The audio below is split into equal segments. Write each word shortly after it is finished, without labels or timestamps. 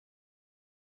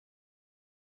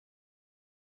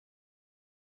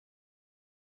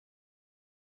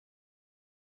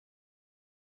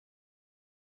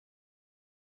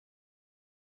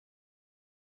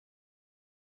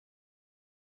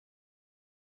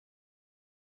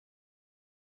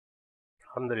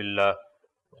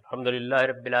الحمدللہ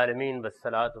رب العالمین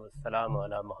والصلاة والسلام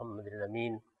علی محمد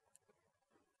الامین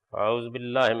اعوذ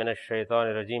باللہ من الشیطان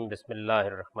الرجیم بسم اللہ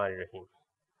الرحمن الرحیم۔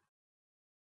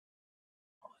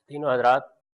 تینوں حضرات،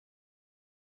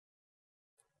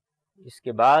 اس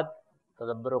کے بعد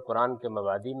تدبر قرآن کے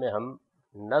مبادی میں ہم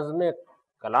نظم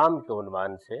کلام کے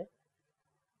عنوان سے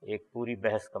ایک پوری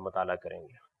بحث کا مطالعہ کریں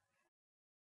گے۔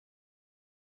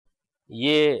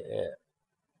 یہ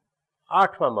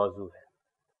 8واں موضوع ہے۔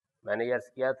 میں نے یہ عرض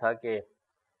کیا تھا کہ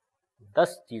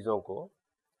 10 چیزوں کو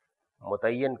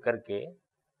متعین کر کے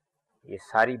یہ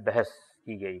ساری بحث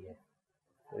کی گئی ہے،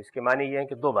 تو اس کے معنی یہ ہے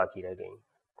کہ 2 باقی رہ گئیں۔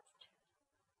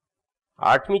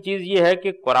 8ویں چیز یہ ہے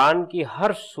کہ قرآن کی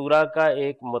ہر سورہ کا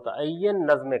ایک متعین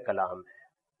نظم کلام ہے،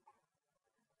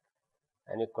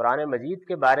 یعنی قرآن مجید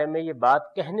کے بارے میں یہ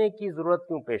بات کہنے کی ضرورت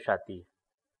کیوں پیش آتی ہے۔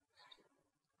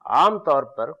 عام طور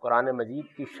پر قرآن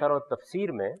مجید کی شرح و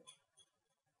تفسیر میں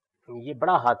یہ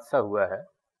بڑا حادثہ ہوا ہے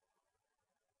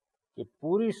کہ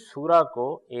پوری سورہ کو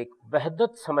ایک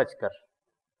وحدت سمجھ کر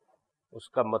اس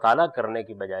کا مطالعہ کرنے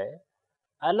کی بجائے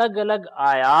الگ الگ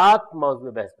آیات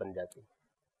موضوع بحث بن جاتی ہیں۔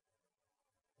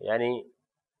 یعنی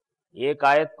ایک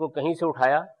آیت کو کہیں سے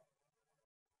اٹھایا،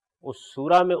 اس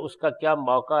سورہ میں اس کا کیا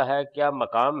موقع ہے، کیا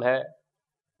مقام ہے،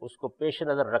 اس کو پیش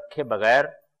نظر رکھے بغیر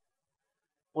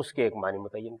اس کے ایک معنی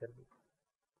متعین کر دیا،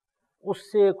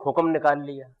 اس سے ایک حکم نکال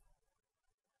لیا۔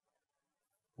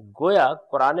 گویا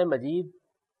قرآن مجید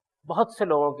بہت سے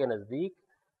لوگوں کے نزدیک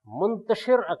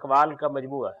منتشر اقوال کا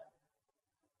مجموعہ ہے،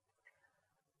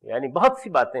 یعنی بہت سی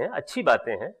باتیں ہیں، اچھی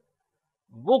باتیں ہیں،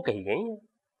 وہ کہی گئی ہیں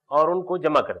اور ان کو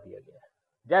جمع کر دیا گیا ہے۔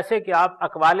 جیسے کہ آپ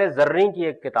اقوال زرعی کی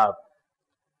ایک کتاب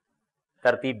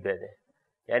ترتیب دے دیں،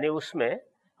 یعنی اس میں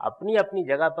اپنی اپنی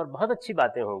جگہ پر بہت اچھی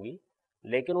باتیں ہوں گی،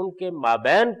 لیکن ان کے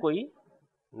مابین کوئی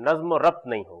نظم و ربط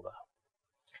نہیں ہوگا۔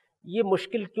 یہ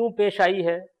مشکل کیوں پیش آئی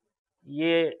ہے،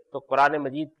 یہ تو قرآن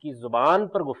مجید کی زبان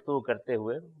پر گفتگو کرتے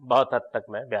ہوئے بہت حد تک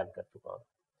میں بیان کر چکا ہوں۔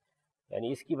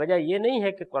 یعنی اس کی وجہ یہ نہیں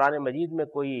ہے کہ قرآن مجید میں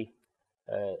کوئی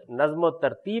نظم و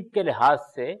ترتیب کے لحاظ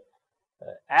سے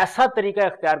ایسا طریقہ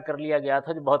اختیار کر لیا گیا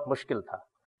تھا جو بہت مشکل تھا۔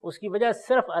 اس کی وجہ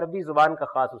صرف عربی زبان کا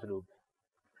خاص اسلوب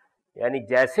ہے۔ یعنی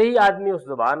جیسے ہی آدمی اس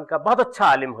زبان کا بہت اچھا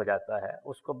عالم ہو جاتا ہے،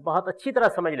 اس کو بہت اچھی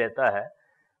طرح سمجھ لیتا ہے،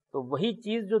 تو وہی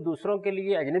چیز جو دوسروں کے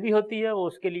لیے اجنبی ہوتی ہے وہ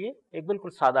اس کے لیے ایک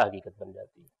بالکل سادہ حقیقت بن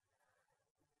جاتی ہے۔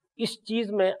 اس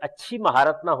چیز میں اچھی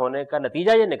مہارت نہ ہونے کا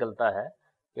نتیجہ یہ نکلتا ہے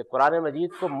کہ قرآن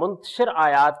مجید کو منتشر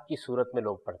آیات کی صورت میں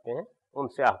لوگ پڑھتے ہیں، ان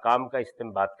سے احکام کا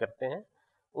استنباط کرتے ہیں،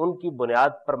 ان کی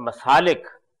بنیاد پر مسالک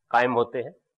قائم ہوتے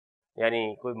ہیں، یعنی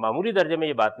کوئی معمولی درجے میں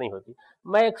یہ بات نہیں ہوتی۔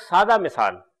 میں ایک سادہ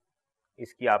مثال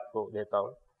اس کی آپ کو دیتا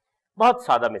ہوں، بہت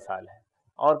سادہ مثال ہے،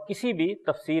 اور کسی بھی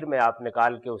تفسیر میں آپ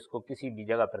نکال کے اس کو کسی بھی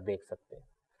جگہ پر دیکھ سکتے ہیں۔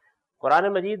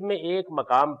 قرآن مجید میں ایک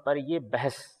مقام پر یہ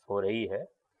بحث ہو رہی ہے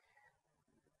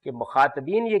کہ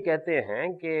مخاطبین یہ کہتے ہیں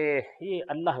کہ یہ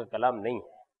اللہ کا کلام نہیں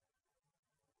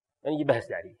ہے، یعنی یہ بحث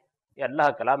جاری ہے، یہ اللہ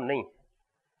کا کلام نہیں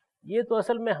ہے۔ یہ تو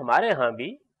اصل میں ہمارے ہاں بھی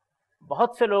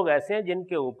بہت سے لوگ ایسے ہیں جن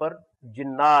کے اوپر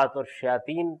جنات اور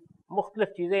شیاطین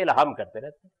مختلف چیزیں الہام کرتے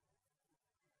رہتے ہیں۔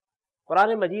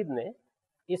 قرآن مجید نے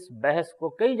اس بحث کو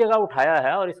کئی جگہ اٹھایا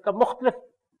ہے اور اس کا مختلف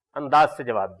انداز سے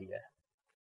جواب دیا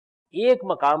ہے۔ ایک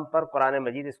مقام پر قرآن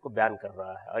مجید اس کو بیان کر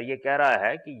رہا ہے اور یہ کہہ رہا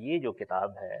ہے کہ یہ جو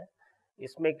کتاب ہے،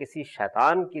 اس میں کسی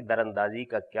شیطان کی دراندازی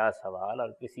کا کیا سوال اور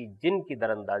کسی جن کی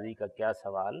دراندازی کا کیا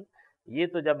سوال۔ یہ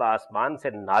تو جب آسمان سے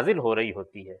نازل ہو رہی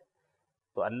ہوتی ہے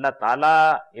تو اللہ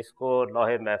تعالیٰ اس کو لوح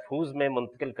محفوظ میں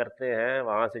منتقل کرتے ہیں،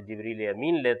 وہاں سے جبریل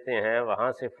امین لیتے ہیں،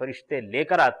 وہاں سے فرشتے لے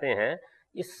کر آتے ہیں۔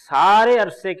 اس سارے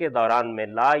عرصے کے دوران میں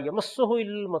لا یمسہ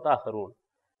الا المطہرون،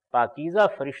 پاکیزہ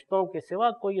فرشتوں کے سوا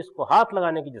کوئی اس کو ہاتھ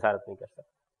لگانے کی جسارت نہیں کر سکتا۔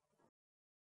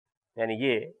 یعنی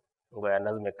یہ گویا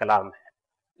نظم کلام ہے۔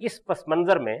 اس پس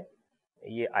منظر میں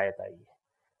یہ آیت آئی ہے۔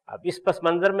 اب اس پس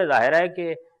منظر میں ظاہر ہے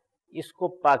کہ اس کو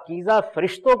پاکیزہ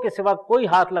فرشتوں کے سوا کوئی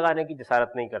ہاتھ لگانے کی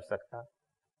جسارت نہیں کر سکتا،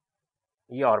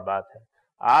 یہ اور بات ہے۔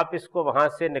 آپ اس کو وہاں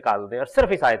سے نکال دیں اور صرف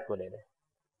اس آیت کو لے لیں،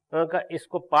 کیونکہ اس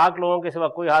کو پاک لوگوں کے سوا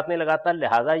کوئی ہاتھ نہیں لگاتا،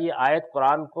 لہٰذا یہ آیت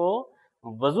قرآن کو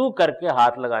وضو کر کے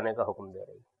ہاتھ لگانے کا حکم دے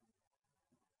رہی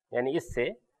ہے۔ یعنی اس سے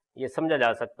یہ سمجھا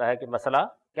جا سکتا ہے کہ مسئلہ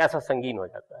کیسا سنگین ہو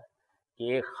جاتا ہے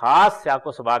کہ ایک خاص سیاق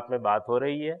و سباق میں بات ہو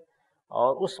رہی ہے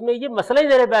اور اس میں یہ مسئلہ ہی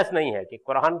زیر بحث نہیں ہے کہ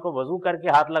قرآن کو وضو کر کے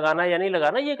ہاتھ لگانا یا نہیں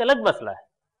لگانا، یہ ایک الگ مسئلہ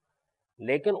ہے۔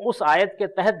 لیکن اس آیت کے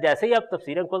تحت جیسے ہی آپ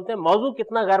تفسیریں کھولتے ہیں، موضوع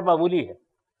کتنا غیر معمولی ہے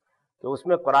کہ اس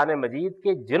میں قرآن مجید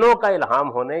کے جنوں کا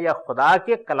الہام ہونے یا خدا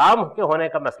کے کلام کے ہونے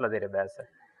کا مسئلہ زیر بحث ہے،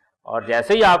 اور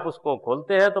جیسے ہی آپ اس کو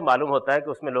کھولتے ہیں تو معلوم ہوتا ہے کہ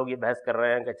اس میں لوگ یہ بحث کر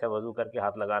رہے ہیں کہ اچھا وضو کر کے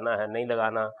ہاتھ لگانا ہے نہیں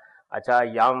لگانا، اچھا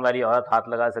یام والی عورت ہاتھ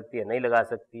لگا سکتی ہے نہیں لگا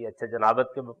سکتی، اچھا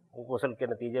جنابت کے غسل کے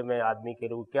نتیجے میں آدمی کے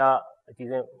روح کیا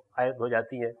چیزیں عائد ہو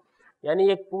جاتی ہیں، یعنی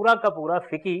ایک پورا کا پورا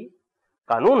فقہی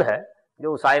قانون ہے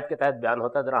جو اس آیت کے تحت بیان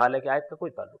ہوتا ہے، در حال ہے کہ آیت کا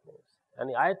کوئی تعلق نہیں ہے،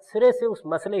 یعنی آیت سرے سے اس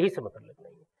مسئلے ہی سے متعلق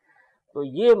نہیں ہے۔ تو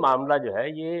یہ معاملہ جو ہے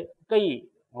یہ کئی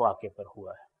مواقع پر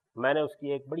ہوا ہے، میں نے اس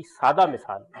کی ایک بڑی سادہ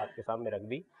مثال آپ کے سامنے رکھ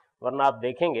دی، ورنہ آپ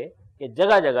دیکھیں گے کہ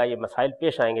جگہ جگہ یہ مسائل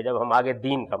پیش آئیں گے جب ہم آگے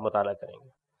دین کا مطالعہ کریں گے۔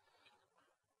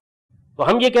 تو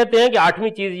ہم یہ کہتے ہیں کہ 8ویں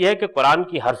چیز یہ ہے کہ قرآن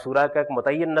کی ہر سورہ کا ایک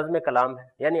متعین نظم کلام ہے،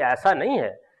 یعنی ایسا نہیں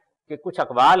ہے کہ کچھ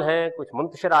اقوال ہیں، کچھ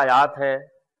منتشر آیات ہیں،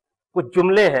 کچھ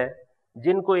جملے ہیں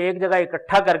جن کو ایک جگہ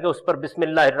اکٹھا کر کے اس پر بسم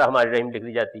اللہ الرحمن الرحیم لکھ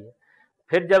دی جاتی ہے،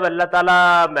 پھر جب اللہ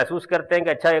تعالیٰ محسوس کرتے ہیں کہ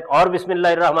اچھا ایک اور بسم اللہ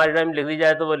الرحمن الرحیم لکھ دی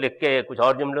جائے تو وہ لکھ کے کچھ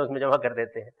اور جملے اس میں جمع کر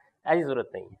دیتے ہیں، ایسی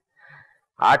ضرورت نہیں ہے۔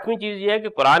 8ویں چیز یہ ہے کہ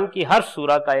قرآن کی ہر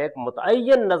سورہ کا ایک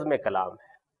متعین نظم کلام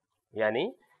ہے، یعنی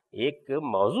ایک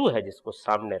موضوع ہے جس کو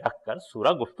سامنے رکھ کر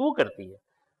سورہ گفتگو کرتی ہے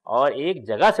اور ایک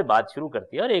جگہ سے بات شروع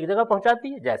کرتی ہے اور ایک جگہ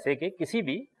پہنچاتی ہے، جیسے کہ کسی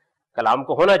بھی کلام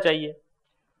کو ہونا چاہیے۔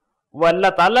 وہ اللہ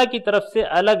تعالیٰ کی طرف سے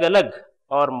الگ الگ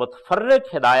اور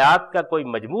متفرق ہدایات کا کوئی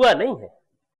مجموعہ نہیں ہے،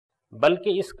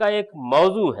 بلکہ اس کا ایک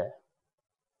موضوع ہے،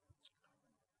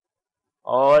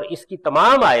 اور اس کی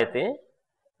تمام آیتیں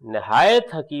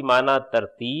نہایت حکیمانہ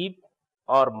ترتیب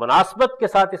اور مناسبت کے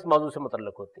ساتھ اس موضوع سے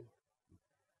متعلق ہوتی ہیں،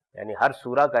 یعنی ہر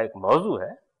سورہ کا ایک موضوع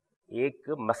ہے، ایک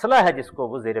مسئلہ ہے جس کو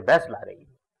وہ زیر بحث لا رہی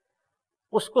ہے،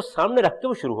 اس کو سامنے رکھ کے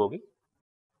وہ شروع ہوگی،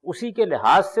 اسی کے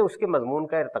لحاظ سے اس کے مضمون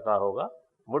کا ارتقاء ہوگا،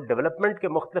 وہ ڈیولپمنٹ کے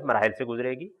مختلف مراحل سے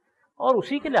گزرے گی اور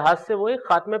اسی کے لحاظ سے وہ ایک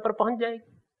خاتمے پر پہنچ جائے گی۔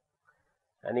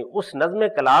 یعنی اس نظم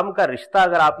کلام کا رشتہ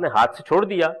اگر آپ نے ہاتھ سے چھوڑ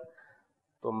دیا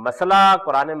تو مسئلہ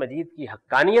قرآن مجید کی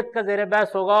حقانیت کا زیر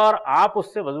بحث ہوگا اور آپ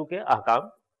اس سے وضو کے احکام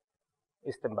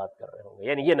استنباط کر رہے ہوں گے،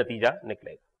 یعنی یہ نتیجہ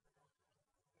نکلے گا۔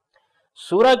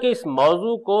 سورہ کے اس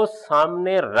موضوع کو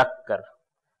سامنے رکھ کر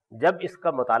جب اس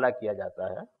کا مطالعہ کیا جاتا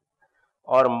ہے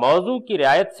اور موضوع کی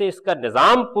رعایت سے اس کا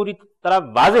نظام پوری طرح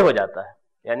واضح ہو جاتا ہے،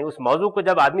 یعنی اس موضوع کو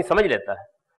جب آدمی سمجھ لیتا ہے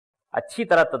اچھی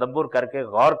طرح تدبر کر کے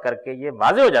غور کر کے یہ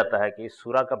واضح ہو جاتا ہے کہ اس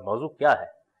سورہ کا موضوع کیا ہے،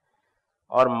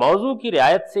 اور موضوع کی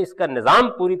رعایت سے اس کا نظام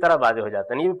پوری طرح واضح ہو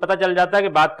جاتا ہے، یہ پتہ چل جاتا ہے کہ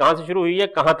بات کہاں سے شروع ہوئی ہے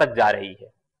کہاں تک جا رہی ہے،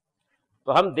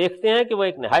 تو ہم دیکھتے ہیں کہ وہ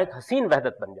ایک نہایت حسین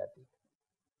وحدت بن جاتی ہے،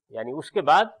 یعنی اس کے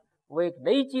بعد وہ ایک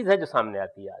نئی چیز ہے جو سامنے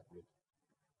آتی ہے آدمی۔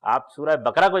 آپ سورہ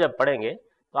بقرہ کو جب پڑھیں گے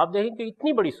تو آپ دیکھیں کہ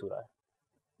اتنی بڑی سورہ ہے،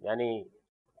 یعنی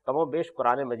کم و بیش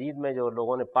قرآن مجید میں جو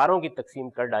لوگوں نے پاروں کی تقسیم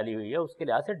کر ڈالی ہوئی ہے اس کے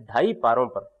لحاظ سے 2.5 پاروں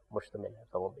پر مشتمل ہے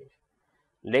کم و بیش،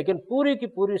 لیکن پوری کی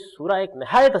پوری سورہ ایک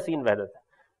نہایت حسین وحدت ہے،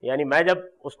 یعنی میں جب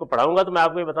اس کو پڑھاؤں گا تو میں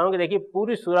آپ کو یہ بتاؤں کہ دیکھیے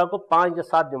پوری سورہ کو 5 یا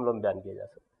 7 جملوں میں بیان کیا جا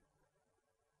سکتا ہے،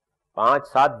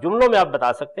 5-7 جملوں میں آپ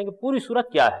بتا سکتے ہیں کہ پوری سورہ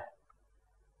کیا ہے،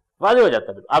 واضح ہو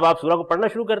جاتا ہے۔ اب آپ سورہ کو پڑھنا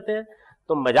شروع کرتے ہیں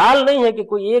تو مجال نہیں ہے کہ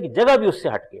کوئی ایک جگہ بھی اس سے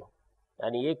ہٹ کے ہو،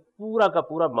 یعنی ایک پورا کا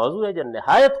پورا موضوع ہے جو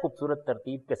نہایت خوبصورت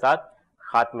ترتیب کے ساتھ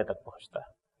خاتمے تک پہنچتا ہے۔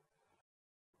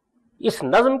 اس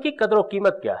نظم کی قدر و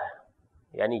قیمت کیا ہے؟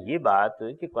 یعنی یہ بات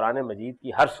کہ قرآن مجید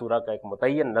کی ہر سورہ کا ایک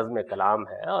متعین نظم کلام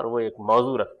ہے اور وہ ایک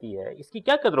موضوع رکھتی ہے، اس کی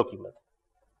کیا قدر و قیمت ہے؟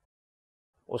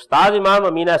 استاد امام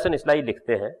امین احسن اصلاحی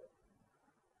لکھتے ہیں،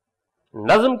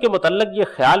 نظم کے متعلق یہ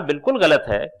خیال بالکل غلط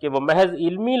ہے کہ وہ محض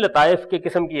علمی لطائف کے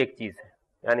قسم کی ایک چیز ہے،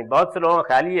 یعنی بہت سے لوگوں کا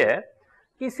خیال یہ ہے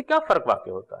کہ اس سے کیا فرق واقع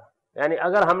ہوتا ہے، یعنی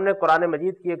اگر ہم نے قرآن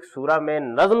مجید کی ایک سورہ میں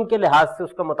نظم کے لحاظ سے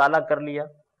اس کا مطالعہ کر لیا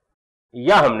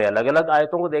یا ہم نے الگ الگ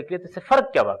آیتوں کو دیکھ لیا تو اس سے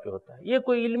فرق کیا واقع ہوتا ہے؟ یہ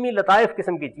کوئی علمی لطائف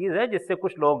قسم کی چیز ہے جس سے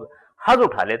کچھ لوگ حظ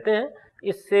اٹھا لیتے ہیں،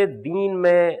 اس سے دین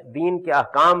میں، دین کے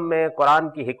احکام میں، قرآن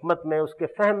کی حکمت میں، اس کے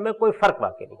فہم میں کوئی فرق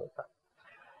واقع نہیں ہوتا۔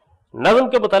 نظم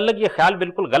کے متعلق یہ خیال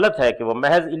بالکل غلط ہے کہ وہ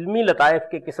محض علمی لطائف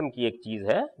کے قسم کی ایک چیز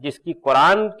ہے جس کی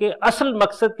قرآن کے اصل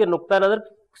مقصد کے نقطہ نظر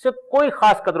سے کوئی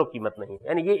خاص قدر و قیمت نہیں،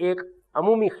 یعنی یہ ایک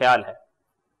عمومی خیال ہے۔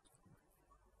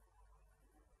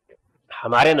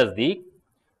 ہمارے نزدیک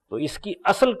تو اس کی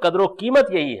اصل قدر و قیمت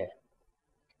یہی ہے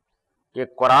کہ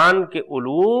قرآن کے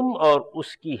علوم اور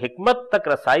اس کی حکمت تک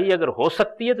رسائی اگر ہو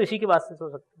سکتی ہے تو اسی کے واسطے سے ہو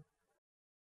سکتی ہے،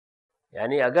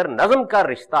 یعنی اگر نظم کا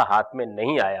رشتہ ہاتھ میں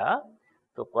نہیں آیا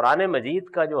تو قرآن مجید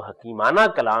کا جو حکیمانہ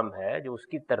کلام ہے، جو اس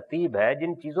کی ترتیب ہے،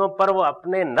 جن چیزوں پر وہ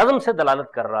اپنے نظم سے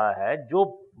دلالت کر رہا ہے، جو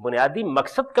بنیادی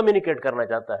مقصد کمیونیکیٹ کرنا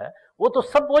چاہتا ہے، وہ تو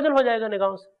سب اوجھل ہو جائے گا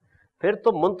نگاہوں سے، پھر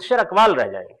تو منتشر اقوال رہ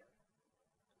جائیں گے۔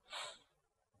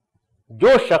 جو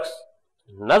شخص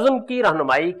نظم کی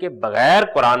رہنمائی کے بغیر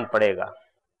قرآن پڑھے گا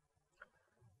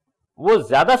وہ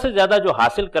زیادہ سے زیادہ جو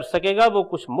حاصل کر سکے گا وہ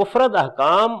کچھ مفرد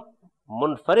احکام،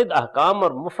 منفرد احکام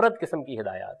اور مفرد قسم کی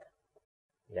ہدایات ہے۔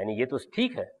 یعنی یہ تو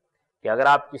ٹھیک ہے کہ اگر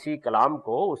آپ کسی کلام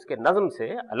کو اس کے نظم سے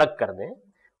الگ کر دیں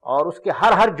اور اس کے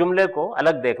ہر جملے کو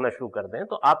الگ دیکھنا شروع کر دیں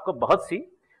تو آپ کو بہت سی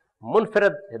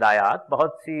منفرد ہدایات،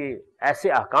 بہت سی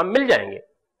ایسے احکام مل جائیں گے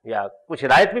یا کچھ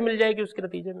ہدایت بھی مل جائے گی اس کے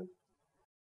نتیجے میں.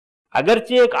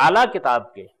 اگرچہ ایک اعلیٰ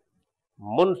کتاب کے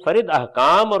منفرد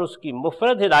احکام اور اس کی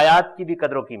مفرد ہدایات کی بھی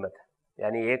قدر و قیمت ہے.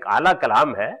 یعنی ایک اعلیٰ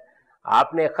کلام ہے،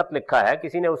 آپ نے ایک خط لکھا ہے،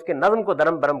 کسی نے اس کے نظم کو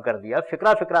درم برم کر دیا،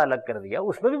 فقرہ الگ کر دیا،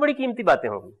 اس میں بھی بڑی قیمتی باتیں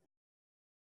ہوں گی.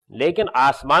 لیکن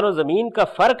آسمان و زمین کا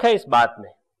فرق ہے اس بات میں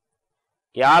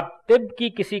کہ آپ طب کی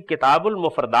کسی کتاب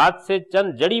المفردات سے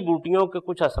چند جڑی بوٹیوں کے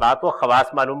کچھ اثرات و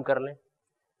خواص معلوم کر لیں.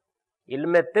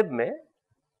 علم طب میں،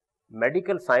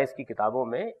 میڈیکل سائنس کی کتابوں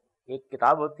میں ایک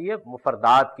کتاب ہوتی ہے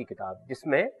مفردات کی کتاب، جس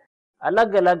میں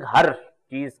الگ الگ ہر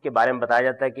چیز کے بارے میں بتایا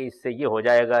جاتا ہے کہ اس سے یہ ہو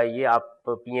جائے گا، یہ آپ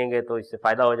پئیں گے تو اس سے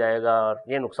فائدہ ہو جائے گا اور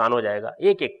یہ نقصان ہو جائے گا.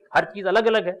 ایک ہر چیز الگ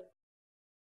الگ ہے.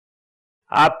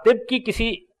 آپ طب کی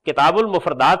کسی کتاب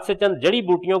المفردات سے چند جڑی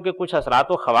بوٹیوں کے کچھ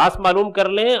اثرات و خواص معلوم کر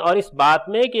لیں، اور اس بات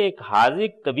میں کہ ایک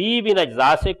حاذق طبیب ان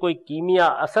اجزاء سے کوئی کیمیا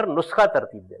اثر نسخہ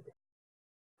ترتیب دے دے.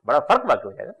 بڑا فرق واقع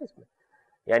ہو جائے گا اس میں.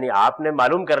 یعنی آپ نے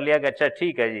معلوم کر لیا کہ اچھا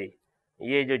ٹھیک ہے جی،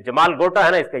 یہ جو جمال گوٹا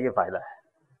ہے نا، اس کا یہ فائدہ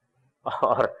ہے،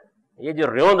 اور یہ جو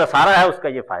ریون اسارہ ہے اس کا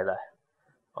یہ فائدہ ہے،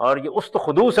 اور یہ است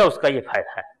خدوس ہے اس کا یہ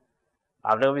فائدہ ہے.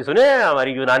 آپ نے کبھی سنے ہیں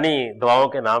ہماری یونانی دواؤں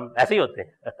کے نام ایسے ہی ہوتے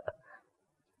ہیں؟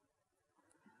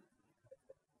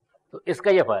 تو اس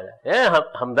کا یہ فائدہ ہے.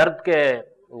 ہمدرد کے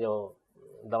جو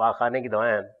دواخانے کی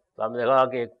دوائیں ہیں، تو ہم نے دیکھا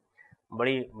کہ ایک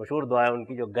بڑی مشہور دوا ہے ان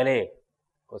کی جو گلے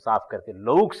کو صاف کرتی ہے،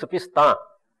 لوک سپستان.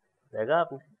 دیکھا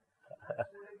آپ نے؟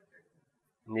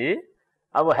 جی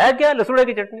اب وہ ہے کیا؟ لسوڑے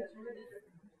کی چٹنی.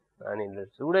 یعنی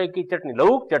لسوڑے کی چٹنی،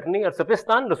 لوک چٹنی، اور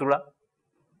سپستان لسوڑا.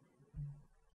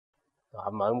 تو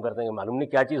آپ معلوم کرتے ہیں کہ معلوم نہیں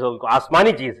کیا چیز ہوگی،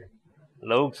 آسمانی چیز ہے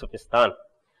لوک سپستان.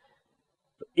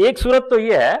 تو ایک صورت تو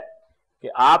یہ ہے کہ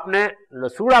آپ نے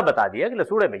لسوڑا بتا دیا کہ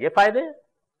لسوڑے میں یہ فائدے ہیں،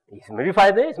 اس میں بھی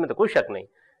فائدے ہیں، اس میں تو کوئی شک نہیں.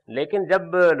 لیکن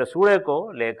جب لسوڑے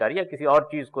کو لے کر یا کسی اور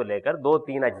چیز کو لے کر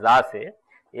 2-3 اجزاء سے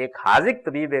ایک حاذق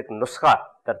طبیب ایک نسخہ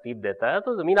ترتیب دیتا ہے،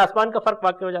 تو زمین آسمان کا فرق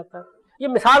واقع ہو جاتا ہے. یہ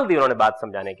مثال دی انہوں نے بات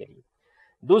سمجھانے کے لیے.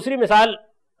 دوسری مثال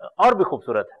اور بھی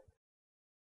خوبصورت ہے.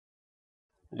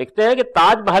 لکھتے ہیں کہ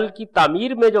تاج محل کی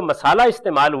تعمیر میں جو مسالہ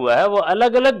استعمال ہوا ہے وہ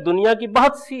الگ الگ دنیا کی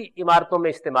بہت سی عمارتوں میں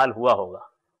استعمال ہوا ہوگا.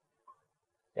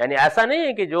 یعنی ایسا نہیں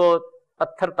ہے کہ جو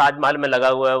پتھر تاج محل میں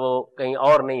لگا ہوا ہے وہ کہیں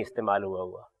اور نہیں استعمال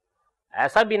ہوا.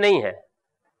 ایسا بھی نہیں ہے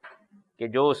کہ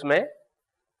جو اس میں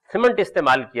سیمنٹ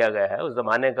استعمال کیا گیا ہے اس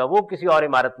زمانے کا، وہ کسی اور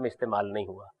عمارت میں استعمال نہیں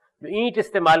ہوا. جو اینٹ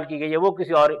استعمال کی گئی ہے وہ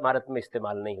کسی اور عمارت میں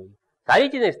استعمال نہیں ہوئی. ساری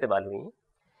چیزیں استعمال ہوئی ہیں.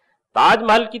 تاج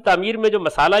محل کی تعمیر میں جو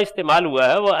مسالہ استعمال ہوا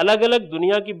ہے وہ الگ الگ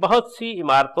دنیا کی بہت سی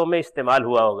عمارتوں میں استعمال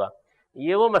ہوا ہوگا.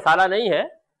 یہ وہ مسالہ نہیں ہے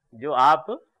جو آپ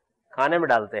کھانے میں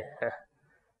ڈالتے ہیں.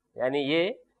 یعنی یہ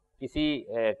کسی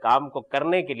کام کو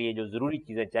کرنے کے لیے جو ضروری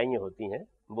چیزیں چاہیے ہوتی ہیں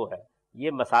وہ ہے.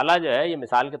 یہ مسالہ جو ہے، یہ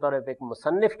مثال کے طور پہ ایک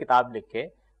مصنف کتاب لکھے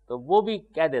تو وہ بھی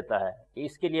کہہ دیتا ہے کہ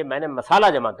اس کے لیے میں نے مسالہ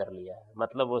جمع کر لیا ہے،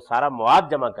 مطلب وہ سارا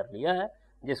مواد جمع کر لیا ہے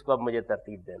جس کو اب مجھے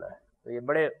ترتیب دینا ہے. تو یہ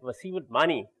بڑے وسیع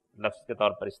معنی لفظ کے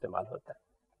طور پر استعمال ہوتا ہے.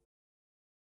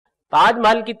 تاج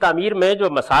محل کی تعمیر میں جو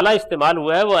مسالہ استعمال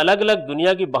ہوا ہے وہ الگ الگ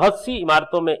دنیا کی بہت سی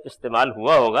عمارتوں میں استعمال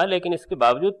ہوا ہوگا، لیکن اس کے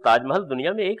باوجود تاج محل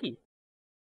دنیا میں ایک ہی.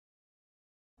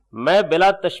 میں بلا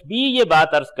تشبیہ یہ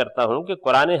بات عرض کرتا ہوں کہ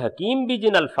قرآن حکیم بھی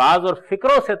جن الفاظ اور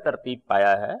فکروں سے ترتیب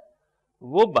پایا ہے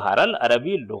وہ بہرحال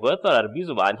عربی لغت اور عربی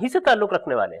زبان ہی سے تعلق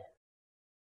رکھنے والے ہیں،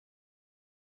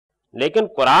 لیکن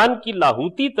قرآن کی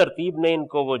لاہوتی ترتیب نے ان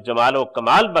کو وہ جمال و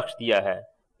کمال بخش دیا ہے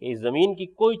کہ اس زمین کی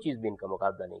کوئی چیز بھی ان کا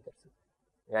مقابلہ نہیں کر سکتی.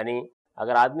 یعنی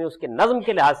اگر آدمی اس کے نظم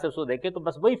کے لحاظ سے اس کو دیکھے تو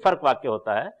بس وہی فرق واقع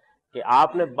ہوتا ہے کہ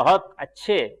آپ نے بہت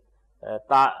اچھے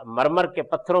مرمر کے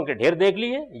پتھروں کے ڈھیر دیکھ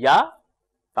لیے یا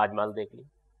تاج محل دیکھ لی.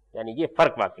 یعنی یہ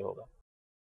فرق واقع ہوگا.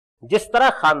 جس طرح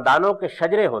خاندانوں کے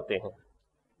شجرے ہوتے ہیں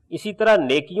اسی طرح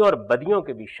نیکیوں اور بدیوں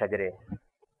کے بھی شجرے ہیں.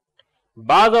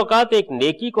 بعض اوقات ایک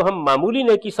نیکی کو ہم معمولی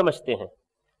نیکی سمجھتے ہیں،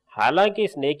 حالانکہ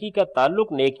اس نیکی کا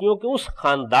تعلق نیکیوں کے اس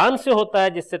خاندان سے ہوتا ہے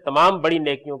جس سے تمام بڑی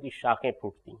نیکیوں کی شاخیں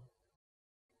پھوٹتی ہیں.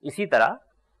 اسی طرح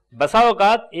بسا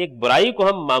اوقات ایک برائی کو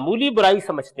ہم معمولی برائی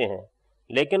سمجھتے ہیں،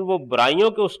 لیکن وہ برائیوں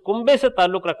کے اس کنبے سے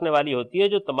تعلق رکھنے والی ہوتی ہے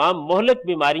جو تمام مہلک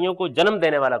بیماریوں کو جنم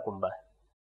دینے والا کنبہ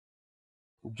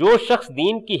ہے. جو شخص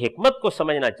دین کی حکمت کو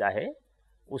سمجھنا چاہے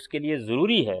اس کے لیے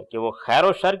ضروری ہے کہ وہ خیر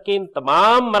و شر کے ان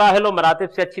تمام مراحل و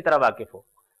مراتب سے اچھی طرح واقف ہو.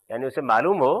 یعنی اسے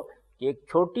معلوم ہو کہ ایک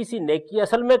چھوٹی سی نیکی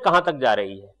اصل میں کہاں تک جا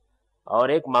رہی ہے اور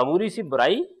ایک معمولی سی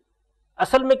برائی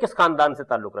اصل میں کس خاندان سے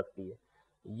تعلق رکھتی ہے.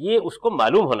 یہ اس کو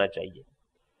معلوم ہونا چاہیے،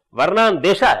 ورنہ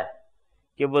اندیشہ ہے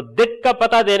کہ وہ دق کا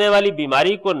پتہ دینے والی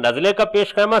بیماری کو نزلے کا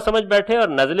پیش خیمہ سمجھ بیٹھے اور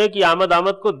نزلے کی آمد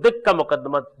کو دق کا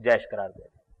مقدمہ جیش قرار دے.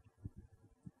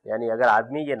 یعنی اگر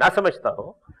آدمی یہ نہ سمجھتا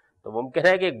ہو تو ممکن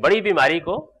ہے کہ ایک بڑی بیماری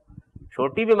کو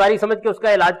چھوٹی بیماری سمجھ کے اس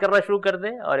کا علاج کرنا شروع کر دے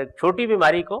اور ایک چھوٹی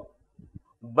بیماری کو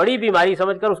بڑی بیماری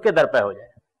سمجھ کر اس کے در پہ ہو جائے،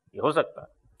 یہ ہو سکتا ہے۔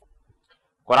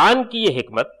 قرآن کی یہ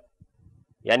حکمت،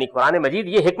 یعنی قرآن مجید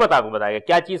یہ حکمت آپ کو بتائے گا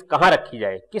کیا چیز کہاں رکھی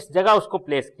جائے، کس جگہ اس کو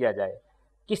پلیس کیا جائے،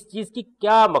 کس چیز کی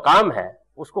کیا مقام ہے،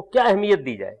 اس کو کیا اہمیت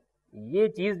دی جائے، یہ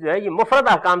چیز جو ہے یہ مفرد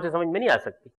احکام سے سمجھ میں نہیں آ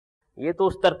سکتی، یہ تو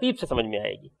اس ترتیب سے سمجھ میں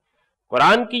آئے گی۔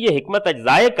 قرآن کی یہ حکمت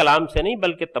اجزائے کلام سے نہیں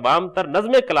بلکہ تمام تر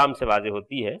نظم کلام سے واضح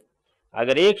ہوتی ہے۔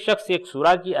 اگر ایک شخص ایک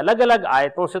سورہ کی الگ الگ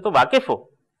آیتوں سے تو واقف ہو،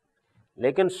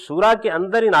 لیکن سورہ کے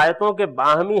اندر ان آیتوں کے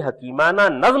باہمی حکیمانہ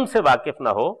نظم سے واقف نہ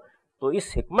ہو تو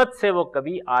اس حکمت سے وہ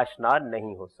کبھی آشنا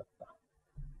نہیں ہو سکتا۔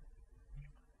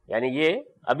 یعنی یہ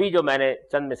ابھی جو میں نے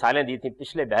چند مثالیں دی تھیں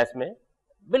پچھلے بحث میں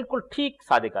بالکل ٹھیک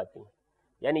صادق آتی ہیں۔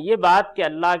 یعنی یہ بات کہ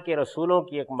اللہ کے رسولوں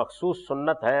کی ایک مخصوص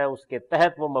سنت ہے، اس کے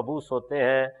تحت وہ مبعوث ہوتے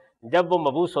ہیں، جب وہ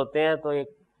مبعوث ہوتے ہیں تو ایک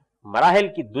مراحل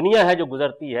کی دنیا ہے جو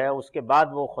گزرتی ہے، اس کے بعد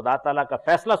وہ خدا تعالیٰ کا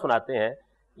فیصلہ سناتے ہیں،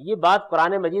 یہ بات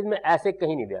قرآن مجید میں ایسے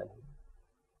کہیں نہیں بیان ہوئی۔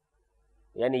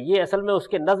 یعنی یہ اصل میں اس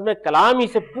کے نظم کلام ہی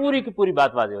سے پوری کی پوری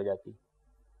بات واضح ہو جاتی۔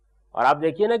 اور آپ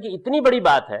دیکھیے نا کہ اتنی بڑی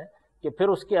بات ہے کہ پھر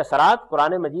اس کے اثرات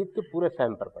قرآن مجید کے پورے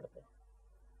فہم پر پڑتے ہیں،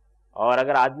 اور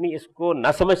اگر آدمی اس کو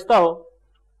نہ سمجھتا ہو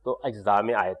تو اجزاء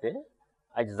میں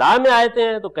آیتیں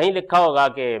ہیں تو کہیں لکھا ہوگا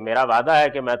کہ میرا وعدہ ہے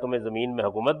کہ میں تمہیں زمین میں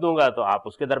حکومت دوں گا تو آپ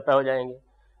اس کے در پہ ہو جائیں گے،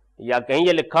 یا کہیں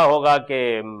یہ لکھا ہوگا کہ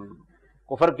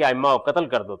کفر کے ائمہ کو قتل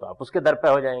کر دو تو آپ اس کے در پہ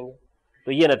ہو جائیں گے،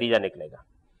 تو یہ نتیجہ نکلے گا۔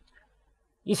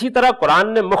 اسی طرح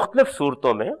قرآن نے مختلف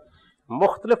صورتوں میں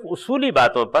مختلف اصولی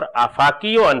باتوں پر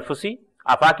آفاقی و انفسی،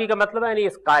 آفاقی کا مطلب ہے یعنی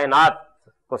اس کائنات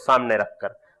کو سامنے رکھ کر،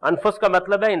 انفس کا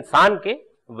مطلب ہے انسان کے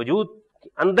وجود کے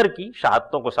اندر کی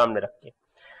شہادتوں کو سامنے رکھ کے،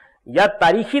 یا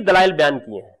تاریخی دلائل بیان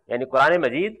کیے ہیں۔ یعنی قرآن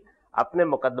مجید اپنے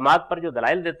مقدمات پر جو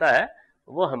دلائل دیتا ہے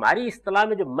وہ ہماری اصطلاح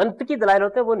میں جو منطقی دلائل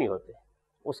ہوتے ہیں وہ نہیں ہوتے،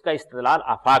 اس کا استدلال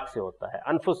آفاق سے ہوتا ہے،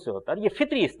 انفس سے ہوتا ہے، یہ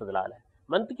فطری استدلال ہے۔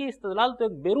 منطقی استدلال تو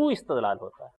ایک بیرو استدلال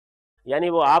ہوتا ہے، یعنی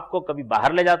وہ آپ کو کبھی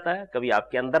باہر لے جاتا ہے، کبھی آپ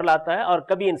کے اندر لاتا ہے، اور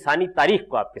کبھی انسانی تاریخ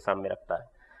کو آپ کے سامنے رکھتا ہے۔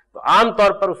 تو عام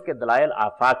طور پر اس کے دلائل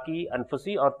آفاقی،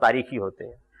 انفسی اور تاریخی ہوتے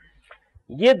ہیں۔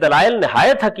 یہ دلائل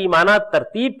نہایت حکیمانہ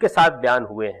ترتیب کے ساتھ بیان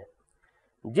ہوئے ہیں۔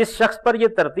 جس شخص پر یہ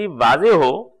ترتیب واضح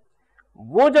ہو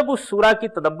وہ جب اس سورہ کی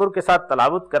تدبر کے ساتھ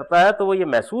تلاوت کرتا ہے تو وہ یہ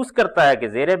محسوس کرتا ہے کہ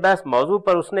زیر بحث موضوع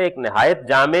پر اس نے ایک نہایت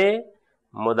جامع،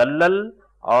 مدلل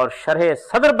اور شرح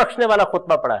صدر بخشنے والا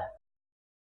خطبہ پڑھا ہے۔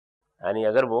 یعنی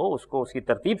اگر وہ اس کو اس کی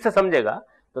ترتیب سے سمجھے گا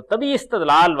تو تبھی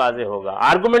استدلال واضح ہوگا،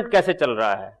 آرگومنٹ کیسے چل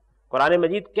رہا ہے، قرآن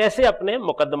مجید کیسے اپنے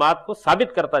مقدمات کو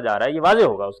ثابت کرتا جا رہا ہے، یہ واضح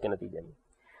ہوگا اس کے نتیجے میں۔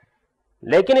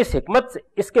 لیکن اس حکمت سے،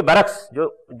 اس کے برعکس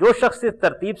جو شخص اس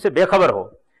ترتیب سے بے خبر ہو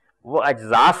وہ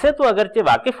اجزاء سے تو اگرچہ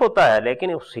واقف ہوتا ہے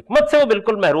لیکن اس حکمت سے وہ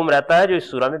بالکل محروم رہتا ہے جو اس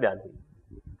سورہ میں بیان ہوئی۔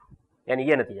 یعنی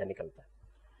یہ نتیجہ نکلتا ہے۔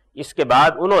 اس کے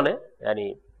بعد انہوں نے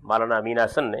یعنی مولانا امین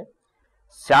احسن نے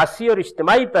سیاسی اور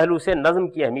اجتماعی پہلو سے نظم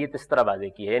کی اہمیت اس طرح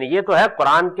واضح کی ہے۔ یعنی یہ تو ہے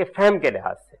قرآن کے فہم کے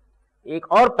لحاظ سے، ایک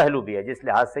اور پہلو بھی ہے جس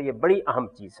لحاظ سے یہ بڑی اہم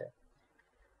چیز ہے۔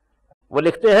 وہ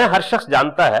لکھتے ہیں ہر شخص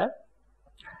جانتا ہے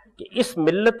کہ اس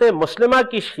ملت مسلمہ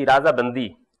کی شیرازہ بندی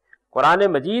قرآن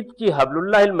مجید کی حبل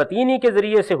اللہ المتین کے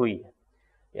ذریعے سے ہوئی ہے۔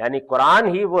 یعنی قرآن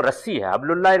ہی وہ رسی ہے،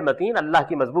 حبل اللہ المتین، اللہ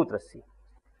کی مضبوط رسی۔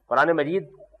 قرآن مجید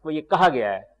کو یہ کہا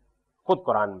گیا ہے خود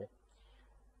قرآن میں۔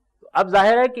 تو اب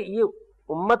ظاہر ہے کہ یہ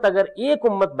امت اگر ایک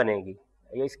امت بنے گی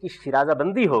یا اس کی شیرازہ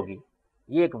بندی ہوگی،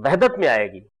 یہ ایک وحدت میں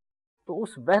آئے گی، تو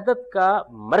اس وحدت کا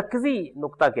مرکزی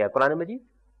نقطہ کیا ہے؟ قرآن مجید۔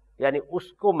 یعنی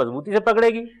اس کو مضبوطی سے پکڑے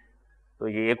گی تو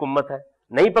یہ ایک امت ہے،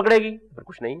 نہیں پکڑے گی پھر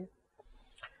کچھ نہیں ہے۔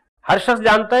 ہر شخص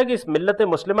جانتا ہے کہ اس ملت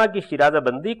مسلمہ کی شیرازہ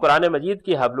بندی قرآن مجید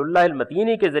کی حبل اللہ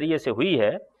المتین کے ذریعے سے ہوئی ہے،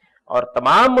 اور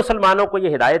تمام مسلمانوں کو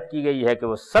یہ ہدایت کی گئی ہے کہ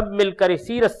وہ سب مل کر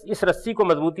اس رسی کو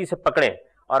مضبوطی سے پکڑیں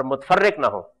اور متفرق نہ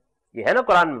ہوں۔ یہ ہے نا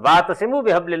قرآن میں واعتصموا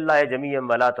بحبل اللہ جمیعا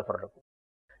ولا تفرقوا،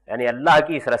 یعنی اللہ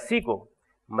کی اس رسی کو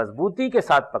مضبوطی کے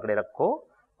ساتھ پکڑے رکھو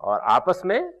اور آپس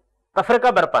میں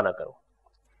تفرقہ برپا نہ کرو۔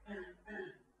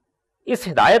 اس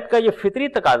ہدایت کا یہ فطری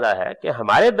تقاضا ہے کہ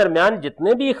ہمارے درمیان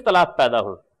جتنے بھی اختلاف پیدا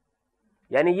ہوں،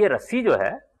 یعنی یہ رسی جو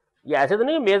ہے یہ ایسے تو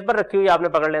نہیں میز پر رکھی ہوئی آپ نے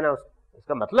پکڑ لینا، اس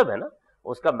کا مطلب ہے نا،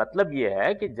 اس کا مطلب یہ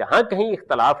ہے کہ جہاں کہیں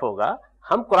اختلاف ہوگا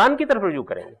ہم قرآن کی طرف رجوع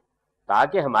کریں گے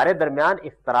تاکہ ہمارے درمیان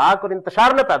افتراق اور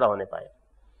انتشار نہ پیدا ہونے پائے۔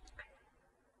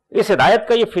 اس ہدایت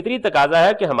کا یہ فطری تقاضا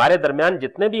ہے کہ ہمارے درمیان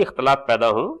جتنے بھی اختلاف پیدا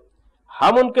ہوں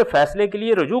ہم ان کے فیصلے کے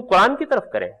لیے رجوع قرآن کی طرف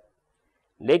کریں،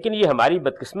 لیکن یہ ہماری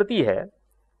بدقسمتی ہے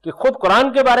کہ خود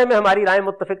قرآن کے بارے میں ہماری رائے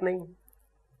متفق نہیں ہے۔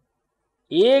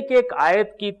 ایک ایک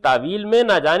آیت کی تعویل میں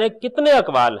نہ جانے کتنے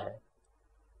اقوال ہیں،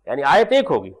 یعنی آیت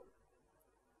ایک ہوگی،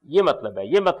 یہ مطلب ہے،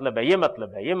 یہ مطلب ہے، یہ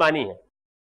مطلب ہے، یہ معنی ہے۔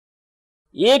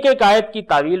 ایک ایک آیت کی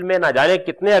تعویل میں نہ جانے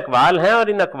کتنے اقوال ہیں، اور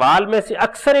ان اقوال میں سے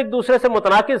اکثر ایک دوسرے سے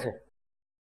متناقض ہیں۔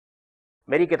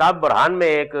 میری کتاب برہان میں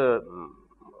ایک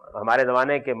ہمارے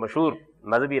زمانے کے مشہور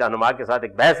مذہبی رہنما کے ساتھ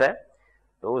ایک بحث ہے،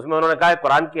 تو اس میں انہوں نے کہا کہ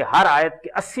قرآن کی ہر آیت کے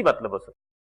 80 مطلب ہو سکتے.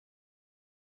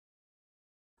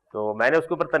 تو میں نے اس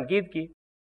کے اوپر تنقید کی.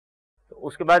 تو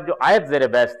اس کے بعد جو آیت زیر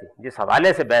بحث تھی، جس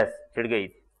حوالے سے بحث چھڑ گئی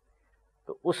تھی،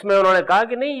 تو اس میں انہوں نے کہا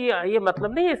کہ نہیں، یہ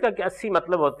مطلب نہیں ہے اس کا کہ 80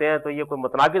 مطلب ہوتے ہیں تو یہ کوئی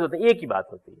متناقض ہوتے ہیں، ایک ہی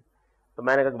بات ہوتی ہے. تو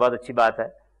میں نے کہا کہ بہت اچھی بات ہے،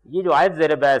 یہ جو آیت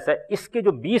زیر بحث ہے اس کے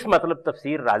جو 20 مطلب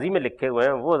تفسیر رازی میں لکھے ہوئے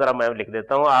ہیں وہ ذرا میں لکھ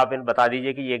دیتا ہوں، آپ ان بتا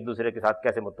دیجئے کہ یہ ایک دوسرے کے ساتھ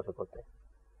کیسے متفق ہوتے ہیں.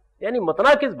 یعنی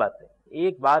متناقض باتیں،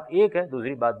 ایک بات ایک ہے،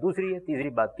 دوسری بات دوسری ہے، تیسری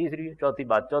بات تیسری ہے، چوتھی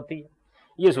بات چوتھی ہے.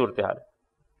 یہ صورتحال ہے.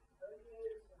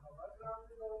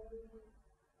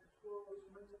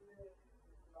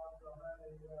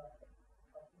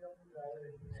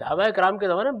 صحابہ کرام کے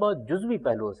زمانے میں بہت جزوی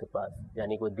پہلوؤں سے پاس،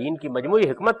 یعنی کوئی دین کی مجموعی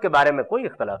حکمت کے بارے میں کوئی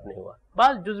اختلاف نہیں ہوا.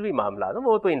 بعض جزوی معاملات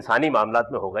وہ تو انسانی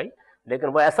معاملات میں ہو گئی، لیکن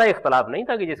وہ ایسا اختلاف نہیں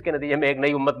تھا کہ جس کے نتیجے میں ایک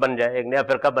نئی امت بن جائے، ایک نیا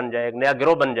فرقہ بن جائے، ایک نیا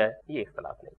گروہ بن جائے. یہ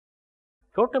اختلاف نہیں.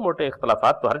 چھوٹے موٹے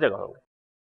اختلافات تو ہر جگہ ہوں گے،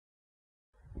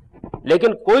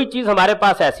 لیکن کوئی چیز ہمارے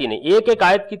پاس ایسی نہیں. ایک ایک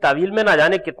آیت کی تعویل میں نہ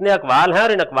جانے کتنے اقوال ہیں، اور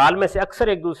ان اقوال میں سے اکثر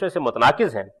ایک دوسرے سے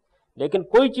متناقض ہیں، لیکن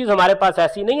کوئی چیز ہمارے پاس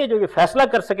ایسی نہیں ہے جو یہ فیصلہ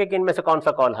کر سکے کہ ان میں سے کون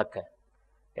سا قول حق ہے.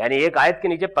 یعنی ایک آیت کے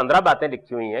نیچے 15 باتیں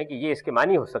لکھی ہوئی ہیں کہ یہ اس کے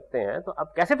معنی ہو سکتے ہیں، تو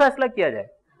اب کیسے فیصلہ کیا جائے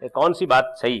کہ کون سی بات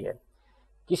صحیح ہے؟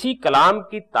 کسی کلام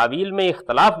کی تعویل میں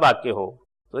اختلاف واقع ہو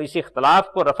تو اس اختلاف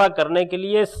کو رفع کرنے کے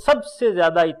لیے سب سے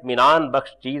زیادہ اطمینان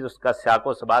بخش چیز اس کا سیاق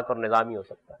و سباق اور نظام ہی ہو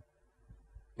سکتا ہے.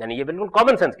 یعنی یہ بالکل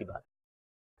کامن سینس کی بات.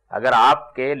 اگر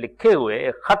آپ کے لکھے ہوئے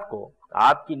ایک خط کو،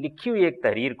 آپ کی لکھی ہوئی ایک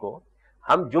تحریر کو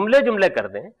ہم جملے جملے کر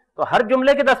دیں تو ہر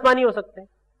جملے کے 10 معنی ہو سکتے ہیں،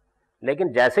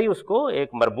 لیکن جیسے ہی اس کو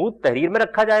ایک مربوط تحریر میں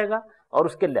رکھا جائے گا اور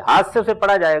اس کے لحاظ سے اسے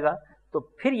پڑھا جائے گا تو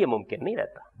پھر یہ ممکن نہیں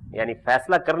رہتا. یعنی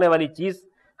فیصلہ کرنے والی چیز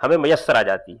ہمیں میسر آ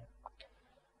جاتی ہے.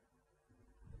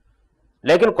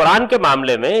 لیکن قرآن کے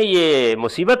معاملے میں یہ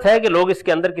مصیبت ہے کہ لوگ اس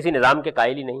کے اندر کسی نظام کے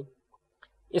قائل ہی نہیں.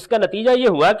 اس کا نتیجہ یہ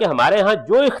ہوا کہ ہمارے ہاں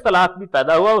جو اختلاف بھی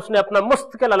پیدا ہوا اس نے اپنا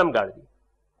مستقل علم گاڑ دیا.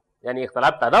 یعنی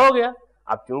اختلاف پیدا ہو گیا،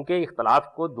 اب چونکہ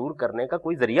اختلاف کو دور کرنے کا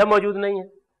کوئی ذریعہ موجود نہیں ہے،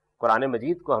 قرآن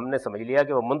مجید کو ہم نے سمجھ لیا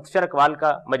کہ وہ منتشر اقوال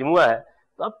کا مجموعہ ہے،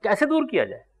 تو اب کیسے دور کیا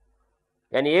جائے؟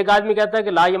 یعنی ایک آدمی کہتا ہے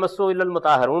کہ لا یمسہ الا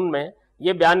المطہرون میں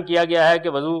یہ بیان کیا گیا ہے کہ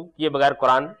وضو کیے بغیر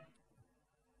قرآن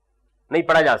نہیں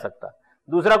پڑھا جا سکتا،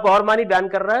 دوسرا کو اور معنی بیان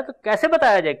کر رہا ہے، تو کیسے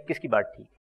بتایا جائے کس کی بات ٹھیک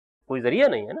ہے؟ کوئی ذریعہ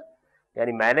نہیں ہے نا.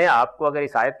 یعنی میں نے آپ کو اگر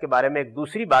اس آیت کے بارے میں ایک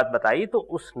دوسری بات بتائی تو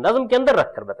اس نظم کے اندر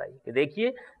رکھ کر بتائی کہ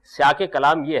دیکھیے سیاق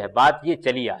کلام یہ ہے، بات یہ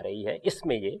چلی آ رہی ہے، اس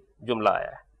میں یہ جملہ آیا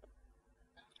ہے.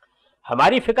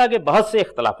 ہماری فقہ کے بہت سے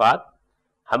اختلافات،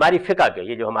 ہماری فقہ کے،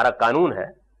 یہ جو ہمارا قانون ہے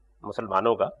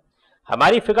مسلمانوں کا،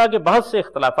 ہماری فقہ کے بہت سے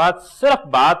اختلافات صرف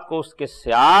بات کو اس کے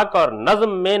سیاق اور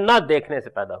نظم میں نہ دیکھنے سے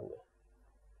پیدا ہوئے.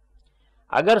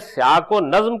 اگر سیاق و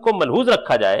نظم کو ملحوظ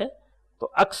رکھا جائے تو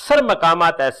اکثر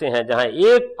مقامات ایسے ہیں جہاں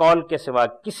ایک قول کے سوا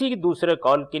کسی دوسرے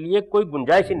قول کے لیے کوئی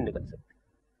گنجائش ہی نہیں نکل سکتی.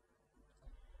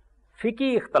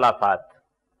 فقہی اختلافات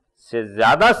سے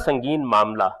زیادہ سنگین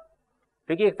معاملہ،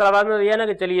 فقہی اختلافات میں یہ نا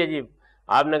کہ چلیے جی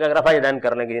آپ نے کہا رفع یدین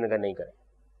کرنے کی، کہا نہیں کریں،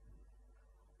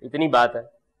 اتنی بات ہے،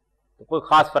 تو کوئی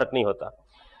خاص فرق نہیں ہوتا.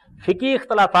 فقہی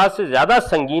اختلافات سے زیادہ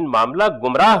سنگین معاملہ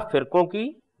گمراہ فرقوں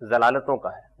کی ضلالتوں کا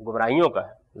ہے، گمراہیوں کا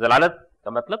ہے. ضلالت کا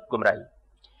مطلب گمراہی.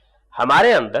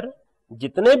 ہمارے اندر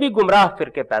جتنے بھی گمراہ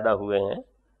فرقے پیدا ہوئے ہیں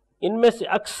ان میں سے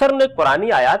اکثر نے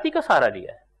قرآنی آیات ہی کا سہارا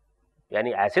لیا ہے.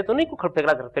 یعنی ایسے تو نہیں کوئی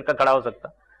فرقہ کھڑا ہو سکتا،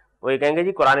 وہ یہ کہیں گے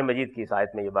جی قرآن مجید کی اس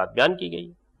آیت میں یہ بات بیان کی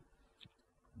گئی.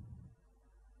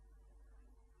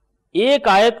 ایک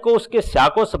آیت کو اس کے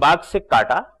سیاق و سباق سے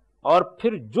کاٹا اور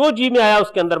پھر جو جی میں آیا اس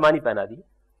کے اندر معنی پہنا دی.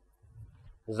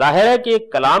 ظاہر ہے کہ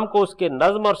ایک کلام کو اس کے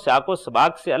نظم اور سیاق و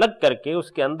سباق سے الگ کر کے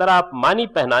اس کے اندر آپ معنی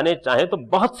پہنانے چاہیں تو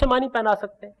بہت سے معنی پہنا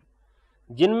سکتے ہیں،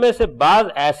 جن میں سے بعض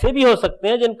ایسے بھی ہو سکتے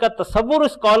ہیں جن کا تصور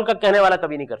اس قول کا کہنے والا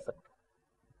کبھی نہیں کر سکتا.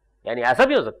 یعنی ایسا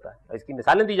بھی ہو سکتا ہے، اس کی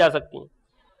مثالیں دی جا سکتی ہیں.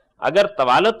 اگر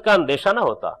طوالت کا اندیشہ نہ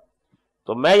ہوتا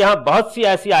تو میں یہاں بہت سی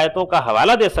ایسی آیتوں کا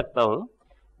حوالہ دے سکتا ہوں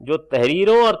جو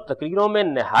تحریروں اور تقریروں میں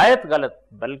نہایت غلط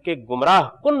بلکہ گمراہ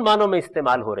کن معنوں میں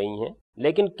استعمال ہو رہی ہیں،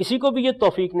 لیکن کسی کو بھی یہ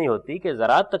توفیق نہیں ہوتی کہ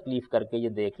ذرا تکلیف کر کے یہ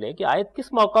دیکھ لے کہ آیت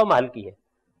کس موقع و محل کی ہے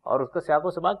اور اس کا سیاق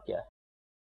و سباق کیا ہے.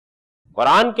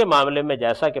 قرآن کے معاملے میں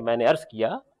جیسا کہ میں نے عرض کیا،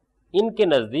 ان کے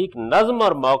نزدیک نظم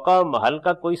اور موقع و محل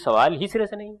کا کوئی سوال ہی سرے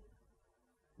سے نہیں.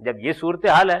 جب یہ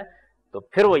صورتحال ہے تو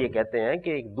پھر وہ یہ کہتے ہیں کہ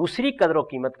ایک دوسری قدر و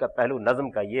قیمت کا پہلو نظم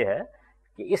کا یہ ہے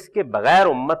کہ اس کے بغیر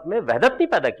امت میں وحدت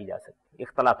نہیں پیدا کی جا سکتی،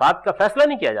 اختلافات کا فیصلہ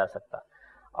نہیں کیا جا سکتا.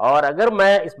 اور اگر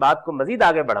میں اس بات کو مزید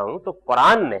آگے بڑھاؤں تو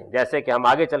قرآن نے، جیسے کہ ہم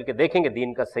آگے چل کے دیکھیں گے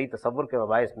دین کا صحیح تصور کے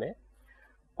مباحث میں،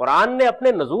 قرآن نے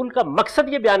اپنے نزول کا مقصد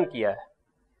یہ بیان کیا ہے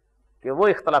کہ وہ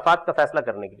اختلافات کا فیصلہ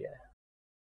کرنے کے لیے آیا ہے.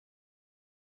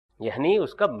 یعنی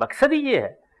اس کا مقصد ہی یہ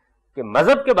ہے کہ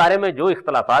مذہب کے بارے میں جو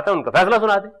اختلافات ہیں ان کا فیصلہ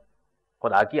سنا دیں.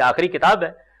 خدا کی آخری کتاب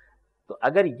ہے. تو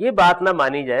اگر یہ بات نہ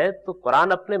مانی جائے تو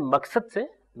قرآن اپنے مقصد سے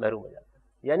محروم ہو جاتا ہے،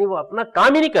 یعنی وہ اپنا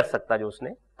کام ہی نہیں کر سکتا جو اس نے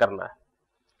کرنا ہے.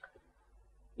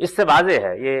 اس سے واضح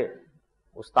ہے، یہ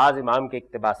استاذ امام کے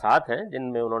اقتباسات ہیں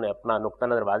جن میں انہوں نے اپنا نقطہ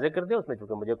نظر واضح کر دیا. اس میں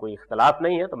چونکہ مجھے کوئی اختلاف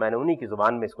نہیں ہے تو میں نے انہی کی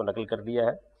زبان میں اس کو نقل کر دیا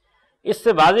ہے. اس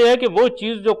سے واضح ہے کہ وہ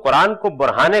چیز جو قرآن کو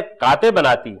برہان قاطع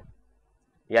بناتی ہے،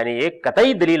 یعنی ایک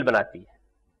قطعی دلیل بناتی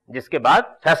ہے جس کے بعد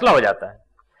فیصلہ ہو جاتا ہے،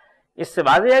 اس سے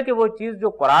واضح ہے کہ وہ چیز جو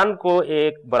قرآن کو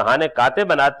ایک برہان قاطع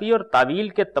بناتی ہے اور تعویل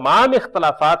کے تمام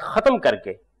اختلافات ختم کر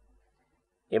کے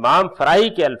امام فرائی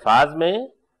کے الفاظ میں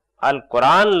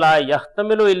القرآن لا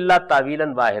یحتمل الا تعویلا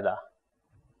واحدا،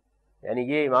 یعنی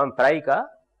یہ امام فرائی کا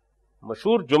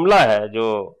مشہور جملہ ہے جو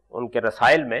ان کے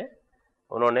رسائل میں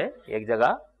انہوں نے ایک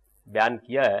جگہ بیان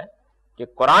کیا ہے کہ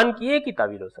قرآن کی ایک ہی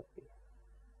تعویل ہو سکتی ہے،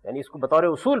 یعنی اس کو بطور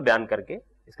اصول بیان کر کے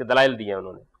اس کے دلائل دیے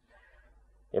انہوں نے.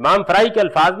 امام فرائی کے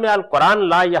الفاظ میں القرآن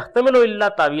لا یحتمل الا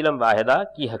تعویلا واحدا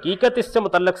کی حقیقت اس سے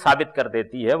متعلق ثابت کر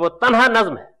دیتی ہے، وہ تنہا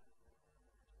نظم ہے،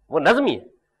 وہ نظم ہی ہے.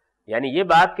 یعنی یہ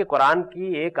بات کہ قرآن کی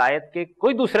ایک آیت کے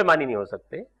کوئی دوسرے معنی نہیں ہو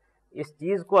سکتے، اس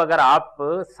چیز کو اگر آپ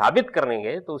ثابت کریں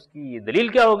گے تو اس کی دلیل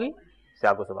کیا ہوگی؟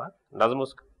 سیاق و سباق، نظم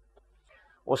اس کا.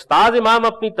 استاذ امام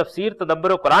اپنی تفسیر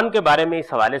تدبر و قرآن کے بارے میں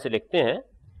اس حوالے سے لکھتے ہیں،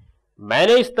 میں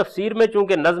نے اس تفسیر میں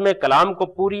چونکہ نظم کلام کو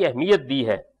پوری اہمیت دی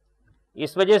ہے،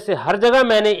 اس وجہ سے ہر جگہ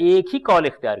میں نے ایک ہی قول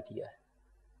اختیار کیا ہے.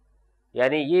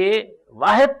 یعنی یہ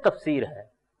واحد تفسیر ہے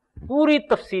پوری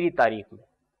تفسیری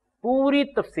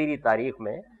تاریخ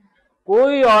میں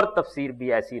کوئی اور تفسیر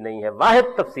بھی ایسی نہیں ہے،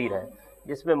 واحد تفسیر ہے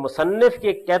جس میں مصنف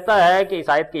یہ کہتا ہے کہ اس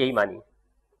آیت کے یہی معنی ہے،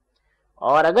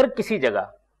 اور اگر کسی جگہ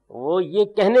وہ یہ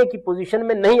کہنے کی پوزیشن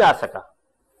میں نہیں آ سکا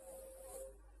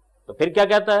تو پھر کیا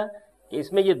کہتا ہے کہ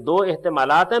اس میں یہ دو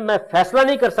احتمالات ہیں، میں فیصلہ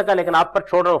نہیں کر سکا لیکن آپ پر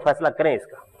چھوڑ رہا ہوں، فیصلہ کریں اس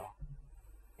کا.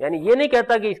 یعنی یہ نہیں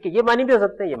کہتا کہ اس کے یہ معنی بھی ہو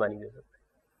سکتے ہیں، یہ معنی بھی ہو سکتے ہیں.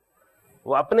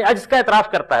 وہ اپنے عجز کا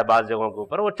اعتراف کرتا ہے بعض جگہوں کے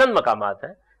اوپر، وہ چند مقامات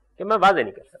ہیں کہ میں واضح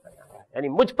نہیں کر سکا، یعنی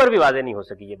مجھ پر بھی واضح نہیں ہو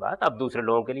سکی یہ بات. اب دوسرے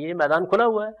لوگوں کے لیے یہ میدان کھلا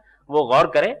ہوا ہے، وہ غور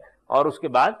کریں اور اس کے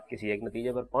بعد کسی ایک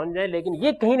نتیجے پر پہنچ جائے، لیکن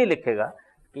یہ کہیں نہیں لکھے گا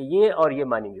کہ یہ اور یہ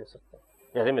معنی بھی ہو سکتے ہیں.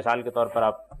 جیسے مثال کے طور پر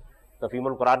آپ تفہیم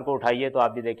القرآن کو اٹھائیے تو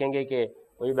آپ بھی دیکھیں گے کہ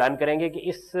وہ یہ بیان کریں گے کہ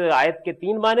اس آیت کے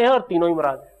 3 معنی ہیں اور تینوں ہی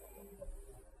مراد ہیں،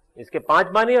 اس کے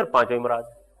 5 معنی اور 5 ہی مراد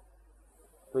ہیں.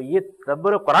 تو یہ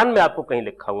تدبر قرآن میں آپ کو کہیں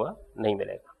لکھا ہوا نہیں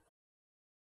ملے گا.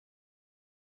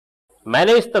 میں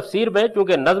نے اس تفسیر میں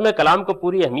چونکہ نظم کلام کو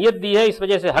پوری اہمیت دی ہے، اس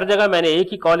وجہ سے ہر جگہ میں نے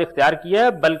ایک ہی قول اختیار کیا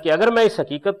ہے، بلکہ اگر میں اس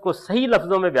حقیقت کو صحیح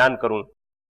لفظوں میں بیان کروں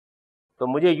تو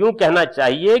مجھے یوں کہنا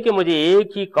چاہیے کہ مجھے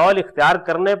ایک ہی قول اختیار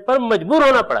کرنے پر مجبور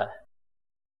ہونا پڑا ہے،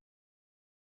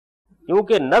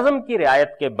 کیونکہ نظم کی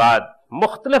رعایت کے بعد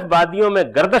مختلف وادیوں میں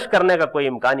گردش کرنے کا کوئی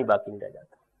امکان ہی باقی نہیں رہ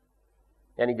جاتا.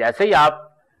 یعنی جیسے ہی آپ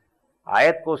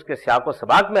آیت کو اس کے سیاق و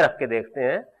سباق میں رکھ کے دیکھتے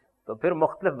ہیں تو پھر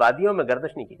مختلف وادیوں میں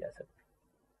گردش نہیں کی جا سکتی.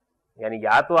 یعنی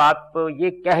یا تو آپ یہ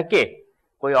کہہ کے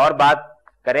کوئی اور بات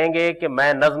کریں گے کہ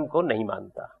میں نظم کو نہیں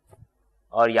مانتا،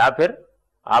 اور یا پھر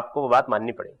آپ کو وہ بات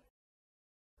ماننی پڑے گی،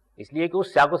 اس لیے کہ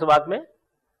اس سیاق و سباق میں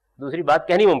دوسری بات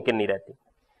کہنی ممکن نہیں رہتی.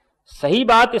 صحیح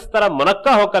بات اس طرح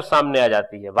منقع ہو کر سامنے آ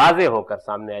جاتی ہے، واضح ہو کر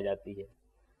سامنے آ جاتی ہے.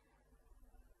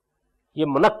 یہ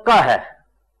منقع ہے،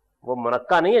 وہ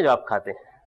منقع نہیں ہے جو آپ کھاتے ہیں.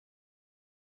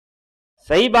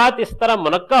 صحیح بات اس طرح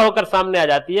منقع ہو کر سامنے آ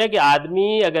جاتی ہے کہ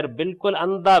آدمی اگر بالکل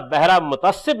اندھا بہرا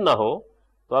متعصب نہ ہو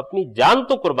تو اپنی جان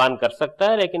تو قربان کر سکتا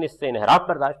ہے لیکن اس سے انحراف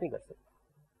برداشت نہیں کر سکتا.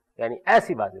 یعنی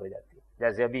ایسی باتیں ہو جاتی ہیں.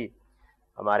 جیسے ابھی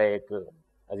ہمارے ایک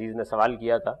عزیز نے سوال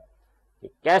کیا تھا کہ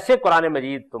کیسے قرآن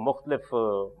مجید تو مختلف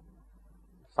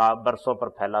برسوں پر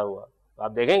پھیلا ہوا، تو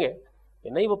آپ دیکھیں گے کہ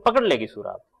نہیں، وہ پکڑ لے گی سورہ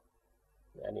آپ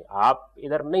کو. یعنی آپ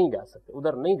ادھر نہیں جا سکتے،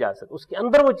 ادھر نہیں جا سکتے، اس کے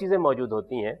اندر وہ چیزیں موجود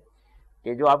ہوتی ہیں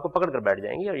کہ جو آپ کو پکڑ کر بیٹھ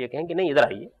جائیں گی اور یہ کہیں کہ نہیں ادھر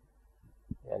آئیے،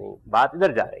 یعنی بات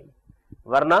ادھر جا رہی ہے.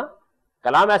 ورنہ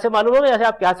کلام ایسے معلوم ہوگا جیسے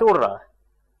آپ کے ہاتھ سے اڑ رہا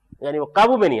ہے، یعنی وہ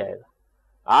قابو میں نہیں آئے گا.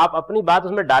 آپ اپنی بات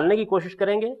اس میں ڈالنے کی کوشش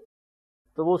کریں گے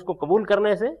تو وہ اس کو قبول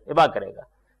کرنے سے ابا کرے گا.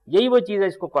 یہی وہ چیز ہے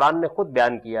جس کو قرآن نے خود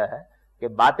بیان کیا ہے کہ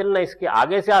باطل نہ اس کے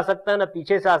آگے سے آ سکتا ہے، نہ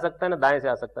پیچھے سے آ سکتا ہے، نہ دائیں سے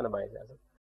آ سکتا ہے، نہ بائیں سے آ سکتا ہے.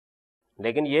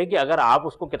 لیکن یہ کہ اگر آپ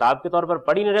اس کو کتاب کے طور پر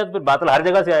پڑھ ہی نہیں رہے تو پھر باطل ہر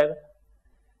جگہ سے آئے گا،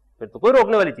 پھر تو کوئی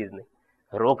روکنے والی چیز نہیں.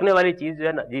 روکنے والی چیز جو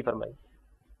ہے نا، جی فرمائیے.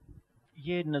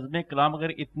 یہ نظم کلام اگر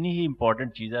اتنی ہی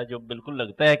امپورٹنٹ چیز ہے جو بالکل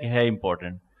لگتا ہے کہ ہے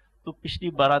امپورٹنٹ، تو پچھلی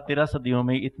 12-13 صدیوں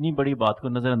میں اتنی بڑی بات کو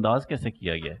نظر انداز کیسے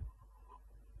کیا گیا ہے؟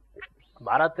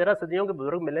 12-13 صدیوں کے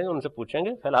بزرگ ملیں گے، ان سے پوچھیں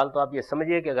گے. فی الحال تو آپ یہ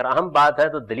سمجھیے کہ اگر اہم بات ہے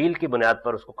تو دلیل کی بنیاد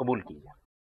پر اس کو قبول کیجیے.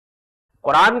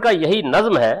 قرآن کا یہی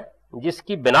نظم ہے جس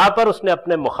کی بنا پر اس نے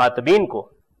اپنے مخاطبین کو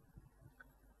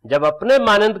جب اپنے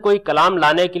مانند کوئی کلام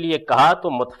لانے کے لیے کہا تو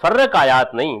متفرق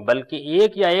آیات نہیں بلکہ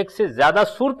ایک یا ایک سے زیادہ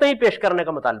صورتیں ہی پیش کرنے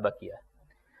کا مطالبہ کیا ہے.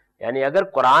 یعنی اگر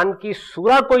قرآن کی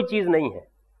سورہ کوئی چیز نہیں ہے،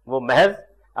 وہ محض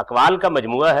اقوال کا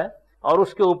مجموعہ ہے اور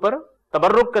اس کے اوپر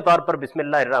تبرک کے طور پر بسم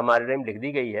اللہ الرحمن الرحیم لکھ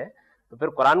دی گئی ہے، تو پھر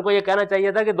قرآن کو یہ کہنا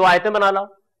چاہیے تھا کہ 2 آیتیں بنا لاؤ،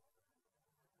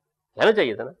 کہنا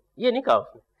چاہیے تھا نا. یہ نہیں کہا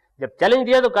اس نے. جب چیلنج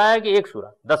دیا تو کہا ہے کہ 1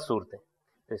 سورہ 10 صورتیں.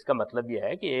 تو اس کا مطلب یہ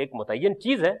ہے کہ ایک متعین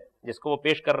چیز ہے جس کو وہ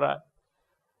پیش کر رہا ہے.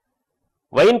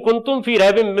 وَإِن كُنتُمْ فِي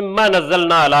رَيْبٍ مِّمَّا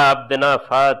نَزَّلْنَا عَلَىٰ عَبْدِنَا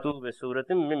فَأْتُوا بِسُورَةٍ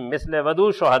مِّن مِّثْلِهِ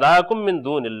وَادْعُوا شُهَدَاءَكُم مِّن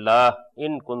دُونِ اللَّهِ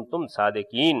إِن كُنتُمْ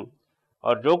صَادِقِينَ.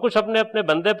 اور جو کچھ اپنے اپنے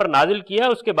بندے پر نازل کیا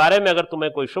اس کے بارے میں اگر تمہیں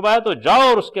کوئی شبہ ہے تو جاؤ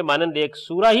اور اس کے مانند ایک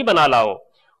سورہ ہی بنا لاؤ،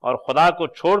 اور خدا کو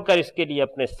چھوڑ کر اس کے لیے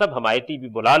اپنے سب حمایتی بھی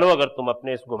بلا لو اگر تم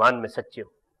اپنے اس گمان میں سچے ہو.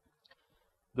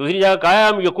 دوسری جگہ کہا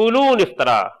ہم یقولون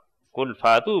افطرا قل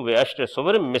فاتوا بعشر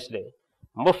سور مثلہ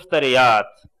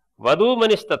مفتریات وَادْعُوا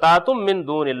مَنِ اسْتَطَعْتُم مِّن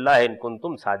دُونِ اللَّهِ إِن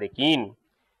كُنتُم صَادِقِينَ.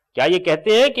 کیا یہ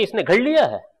کہتے ہیں کہ اس نے گھڑ لیا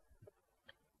ہے؟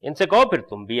 ان سے کہو پھر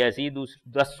تم بھی ایسی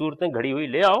 10 صورتیں گھڑی ہوئی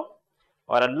لے آؤ،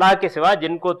 اور اللہ کے سوا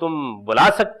جن کو تم بلا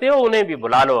سکتے ہو انہیں بھی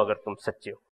بلا لو اگر تم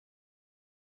سچے ہو.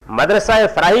 مدرسہ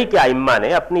فراہی کے ائمہ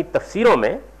نے اپنی تفسیروں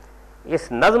میں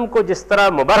اس نظم کو جس طرح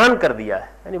مبرہن کر دیا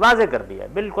ہے، یعنی واضح کر دیا ہے،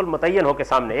 بالکل متعین ہو کے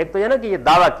سامنے. ایک تو یہ نا کہ یہ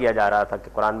دعویٰ کیا جا رہا تھا کہ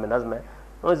قرآن میں نظم ہے،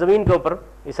 اور زمین کے اوپر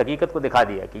اس حقیقت کو دکھا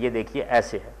دیا کہ یہ دیکھیے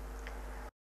ایسے ہے.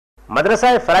 مدرسہ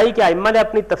فراہی کے ائمہ نے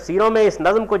اپنی تفسیروں میں اس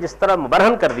نظم کو جس طرح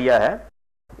مبرہن کر دیا ہے،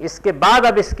 اس کے بعد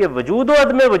اب اس کے وجود و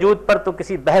عدم وجود پر تو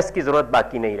کسی بحث کی ضرورت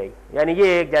باقی نہیں رہی. یعنی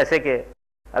یہ ایک جیسے کہ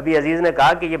ابھی عزیز نے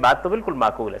کہا کہ یہ بات تو بالکل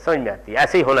معقول ہے، سمجھ میں آتی ہے،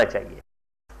 ایسے ہی ہونا چاہیے،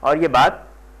 اور یہ بات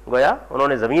گویا انہوں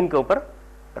نے زمین کے اوپر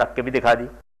رکھ کے بھی دکھا دی.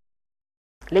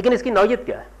 لیکن اس کی نوعیت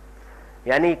کیا ہے؟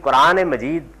 یعنی قرآن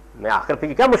مجید میں آخر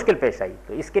پھر کیا مشکل پیش آئی؟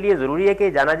 تو اس کے لیے ضروری ہے کہ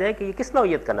جانا جائے کہ یہ کس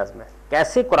نوعیت کا نظم ہے،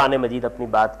 کیسے قرآن مجید اپنی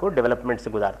بات کو ڈیولپمنٹ سے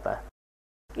گزارتا ہے.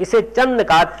 اسے چند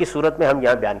نکات کی صورت میں ہم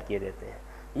یہاں بیان کیے دیتے ہیں.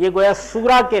 یہ گویا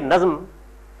سورہ کے نظم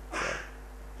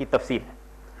کی تفصیل ہے.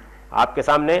 آپ کے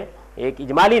سامنے ایک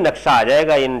اجمالی نقشہ آ جائے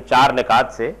گا ان 4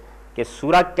 نکات سے کہ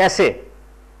سورہ کیسے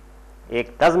ایک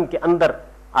نظم کے اندر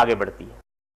آگے بڑھتی ہے.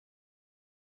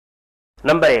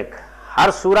 نمبر 1، ہر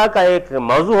سورہ کا ایک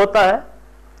موضوع ہوتا ہے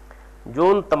جو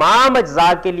ان تمام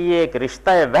اجزاء کے لیے ایک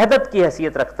رشتہ وحدت کی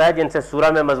حیثیت رکھتا ہے جن سے سورہ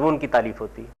میں مضمون کی تالیف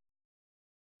ہوتی ہے.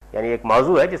 یعنی ایک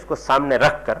موضوع ہے جس کو سامنے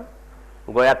رکھ کر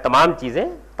گویا تمام چیزیں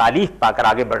تالیف پا کر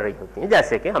آگے بڑھ رہی ہوتی ہیں.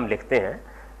 جیسے کہ ہم لکھتے ہیں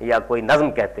یا کوئی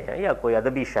نظم کہتے ہیں یا کوئی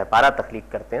ادبی شہپارہ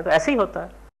تخلیق کرتے ہیں تو ایسے ہی ہوتا ہے.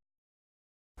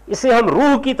 اسے ہم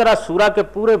روح کی طرح سورہ کے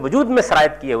پورے وجود میں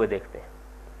سرایت کیے ہوئے دیکھتے ہیں.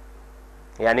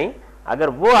 یعنی اگر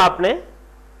وہ آپ نے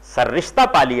سر رشتہ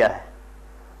پا لیا ہے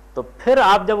تو پھر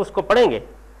آپ جب اس کو پڑھیں گے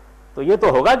تو یہ تو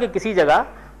ہوگا کہ کسی جگہ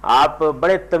آپ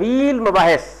بڑے طویل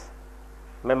مباحث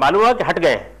میں معلوم ہوا کہ ہٹ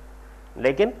گئے ہیں،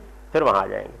 لیکن پھر وہاں آ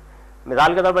جائیں گے.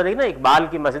 مثال کے طور پر دیکھیں نا، اقبال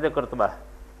کی مسجد قرطبہ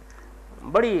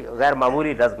بڑی غیر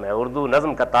معمولی نظم ہے، اردو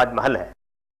نظم کا تاج محل ہے.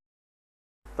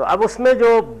 تو اب اس میں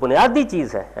جو بنیادی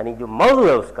چیز ہے، یعنی جو موضوع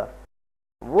ہے اس کا،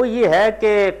 وہ یہ ہے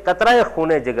کہ قطرہ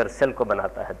خون جگر سل کو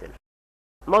بناتا ہے دل.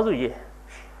 موضوع یہ ہے.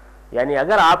 یعنی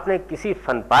اگر آپ نے کسی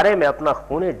فن پارے میں اپنا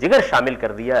خون جگر شامل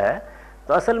کر دیا ہے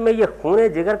تو اصل میں یہ خون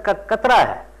جگر کا قطرہ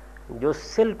ہے جو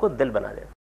سل کو دل بنا دیتا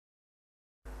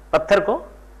ہے، پتھر کو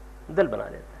دل بنا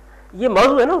دیتا ہے. یہ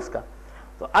موضوع ہے نا اس کا.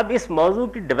 تو اب اس موضوع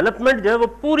کی ڈیولپمنٹ جو ہے وہ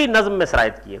پوری نظم میں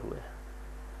سرایت کیے ہوئے ہے،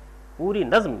 پوری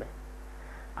نظم میں.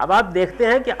 اب آپ دیکھتے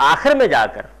ہیں کہ آخر میں جا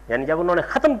کر، یعنی جب انہوں نے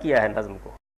ختم کیا ہے نظم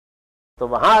کو، تو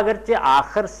وہاں اگرچہ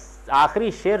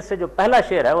آخری شعر سے جو پہلا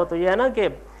شعر ہے وہ تو یہ ہے نا کہ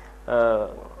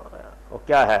وہ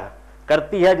کیا ہے،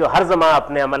 کرتی ہے جو ہر زمان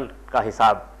اپنے عمل کا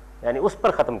حساب، یعنی اس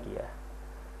پر ختم کیا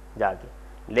ہے جا کے.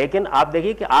 لیکن آپ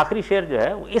دیکھیے کہ آخری شعر جو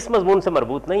ہے وہ اس مضمون سے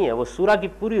مربوط نہیں ہے، وہ سورہ کی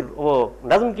پوری، وہ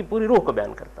نظم کی پوری روح کو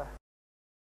بیان کرتا ہے،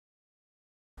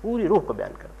 پوری روح کو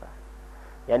بیان کرتا ہے.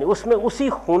 یعنی اس میں اسی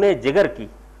خون جگر کی،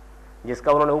 جس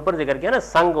کا انہوں نے اوپر ذکر کیا نا،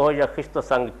 سنگ ہو یا خشت و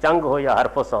سنگ، چنگ ہو یا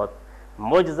حرف و صوت،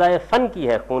 معجزہ فن کی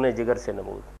ہے خون جگر سے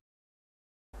نمود،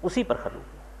 اسی پر ختم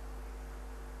کیا.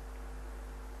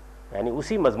 یعنی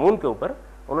اسی مضمون کے اوپر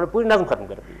انہوں نے پوری نظم ختم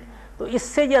کر دی. تو اس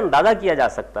سے یہ اندازہ کیا جا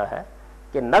سکتا ہے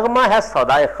کہ نغمہ ہے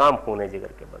سودائے خام خون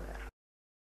جگر کے بغیر.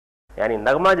 یعنی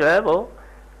نغمہ جو ہے وہ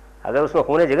اگر اس میں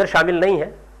خون جگر شامل نہیں ہے،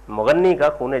 مغنی کا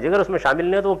خون جگر اس میں شامل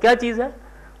نہیں ہے، تو وہ کیا چیز ہے؟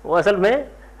 وہ اصل میں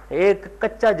ایک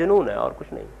کچا جنون ہے اور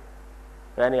کچھ نہیں.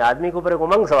 یعنی آدمی کے اوپر ایک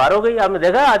امنگ سوار ہو گئی. آپ نے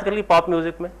دیکھا آج کل کی پاپ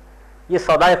میوزک میں یہ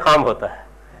سودائے خام ہوتا ہے،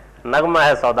 نغمہ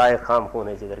ہے سودائے خام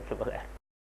خون جگر کے بغیر.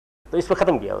 تو اس پہ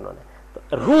ختم کیا انہوں نے.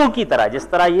 تو روح کی طرح، جس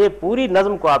طرح یہ پوری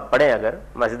نظم کو آپ پڑھیں اگر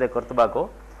مسجد قرطبہ کو،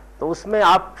 تو اس میں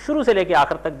آپ شروع سے لے کے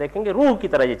آخر تک دیکھیں گے روح کی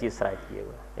طرح یہ چیز سرایت کیے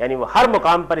ہوئے، یعنی وہ ہر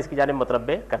مقام پر اس کی جانب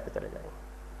متربع کرتے چلے جائیں گے.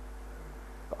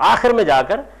 تو آخر میں جا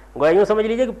کر گویا یوں سمجھ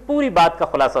لیجیے کہ پوری بات کا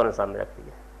خلاصہ انہوں نے سامنے رکھ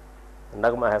دیا.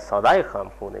 نغمہ ہے سودائے خام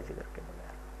خون جگر کے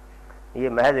بغیر، یہ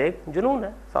محض ایک جنون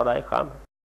ہے، سودائے خام ہے.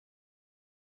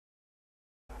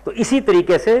 تو اسی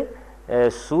طریقے سے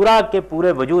سورہ کے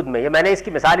پورے وجود میں، یہ میں نے اس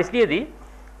کی مثال اس لیے دی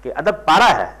کہ ادب پارہ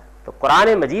ہے، تو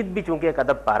قرآن مجید بھی چونکہ ایک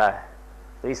ادب پارہ ہے،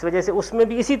 تو اس وجہ سے اس میں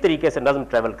بھی اسی طریقے سے نظم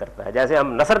ٹریول کرتا ہے، جیسے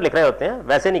ہم نثر لکھ رہے ہوتے ہیں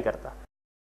ویسے نہیں کرتا۔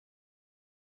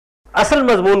 اصل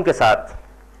مضمون کے ساتھ،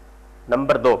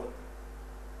 نمبر 2،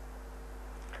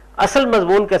 اصل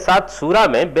مضمون کے ساتھ سورہ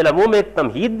میں بالعموم ایک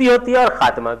تمہید بھی ہوتی ہے اور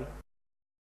خاتمہ بھی۔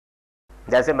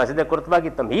 جیسے مسجد قرطبہ کی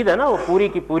تمہید ہے نا، وہ پوری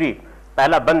کی پوری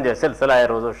پہلا بند ہے سلسلہ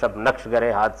روز و شب نقش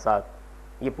گرے حادثات،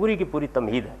 یہ پوری کی پوری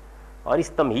تمہید ہے، اور اس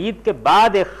تمہید کے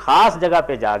بعد ایک خاص جگہ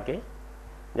پہ جا کے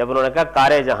جب انہوں نے کہا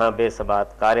کارے جہاں بے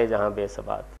ثبات، کارے جہاں بے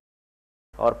ثبات،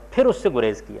 اور پھر اس سے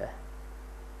گریز کیا ہے،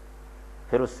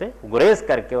 پھر اس سے گریز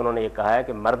کر کے انہوں نے یہ کہا ہے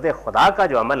کہ مرد خدا کا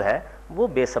جو عمل ہے وہ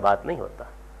بے ثبات نہیں ہوتا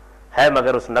ہے،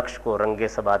 مگر اس نقش کو رنگ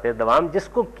ثبات دوام جس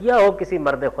کو کیا ہو کسی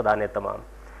مرد خدا نے تمام۔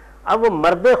 اب وہ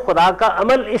مرد خدا کا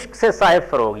عمل عشق سے صاحب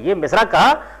فروغ، یہ مصرع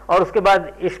کہا اور اس کے بعد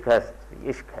عشق ہے،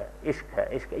 عشق ہے، عشق ہے،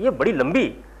 عشق ہے، یہ بڑی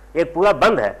لمبی ایک پورا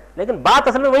بند ہے، لیکن بات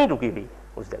اصل میں وہیں رکی ہوئی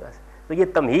اس جگہ سے، تو یہ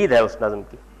تمہید ہے اس نظم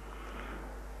کی۔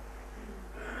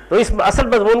 تو اس اصل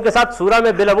مضمون کے ساتھ سورہ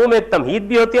میں بالعموم ایک تمہید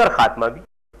بھی ہوتی ہے اور خاتمہ بھی،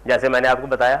 جیسے میں نے آپ کو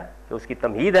بتایا کہ اس کی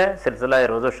تمہید ہے سلسلہ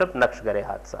روز و شب نقش گرے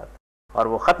حادثات، اور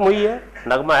وہ ختم ہوئی ہے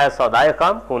نغمہ ہے سودائے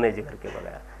خام خونے جگر کے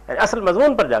بغیر، یعنی اصل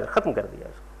مضمون پر جا کر ختم کر دیا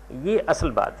اس کو، یہ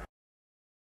اصل بات ہے۔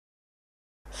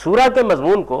 سورہ کے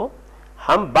مضمون کو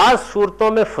ہم بعض صورتوں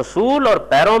میں فصول اور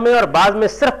پیروں میں اور بعض میں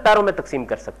صرف پیروں میں تقسیم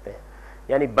کر سکتے ہیں،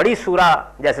 یعنی بڑی سورہ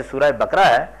جیسے سورہ بقرہ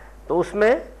ہے تو اس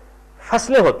میں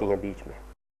فصلیں ہوتی ہیں بیچ میں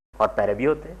اور پیرے بھی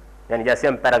ہوتے ہیں، یعنی جیسے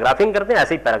ہم پیراگرافنگ کرتے ہیں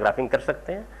ایسے ہی پیراگرافنگ کر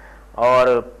سکتے ہیں، اور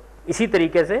اسی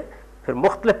طریقے سے پھر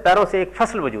مختلف پیروں سے ایک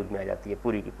فصل وجود میں آ جاتی ہے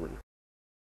پوری کی پوری۔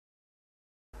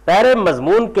 پیرے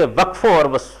مضمون کے وقفوں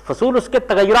اور فصول اس کے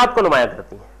تغیرات کو نمایاں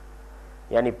کرتی ہیں،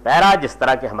 یعنی پیرا جس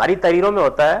طرح کہ ہماری تحریروں میں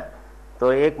ہوتا ہے تو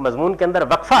ایک مضمون کے اندر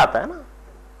وقفہ آتا ہے نا،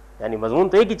 یعنی مضمون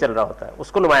تو ایک ہی چل رہا ہوتا ہے،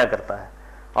 اس کو نمایاں کرتا ہے،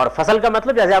 اور فصل کا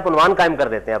مطلب جیسے آپ عنوان قائم کر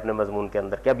دیتے ہیں اپنے مضمون کے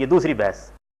اندر کہ اب یہ دوسری بحث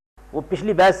وہ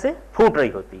پچھلی بحث سے پھوٹ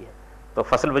رہی ہوتی ہے تو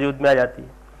فصل وجود میں آ جاتی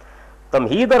ہے۔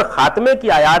 تمہید اور خاتمے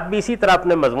کی آیات بھی اسی طرح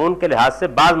اپنے مضمون کے لحاظ سے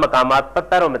بعض مقامات پر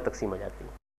پیروں میں تقسیم ہو جاتی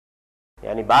ہیں،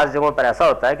 یعنی بعض جگہوں پر ایسا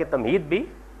ہوتا ہے کہ تمہید بھی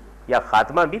یا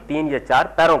خاتمہ بھی 3 یا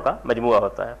 4 پیروں کا مجموعہ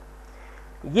ہوتا ہے۔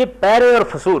 یہ پیرے اور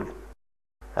فصول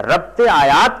ربط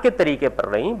آیات کے طریقے پر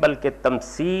نہیں بلکہ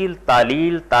تمثیل،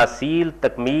 تعلیل، تاصیل،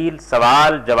 تکمیل،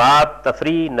 سوال، جواب،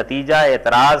 تفریع، نتیجہ،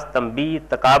 اعتراض، تنبیہ،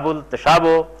 تقابل،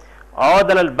 تشابہ،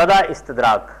 عودل البدع،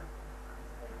 استدراک،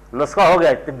 نسخہ ہو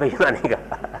گیا طب یونانی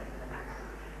کا۔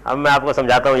 اب میں آپ کو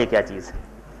سمجھاتا ہوں یہ کیا چیز ہے۔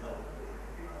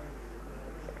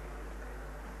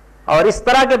 اور اس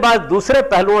طرح کے بعد دوسرے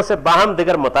پہلوؤں سے باہم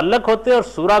دیگر متعلق ہوتے ہیں اور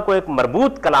سورہ کو ایک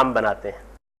مربوط کلام بناتے ہیں،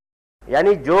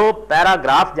 یعنی جو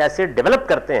پیراگراف جیسے ڈیولپ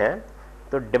کرتے ہیں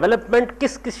تو ڈیولپمنٹ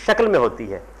کس کس شکل میں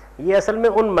ہوتی ہے، یہ اصل میں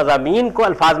ان مضامین کو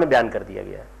الفاظ میں بیان کر دیا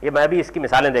گیا ہے، یہ میں بھی اس کی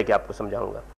مثالیں دے کے آپ کو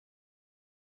سمجھاؤں گا۔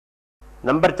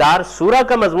 نمبر 4، سورہ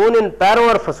کا مضمون ان پیروں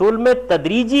اور فصول میں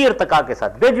تدریجی ارتقاء کے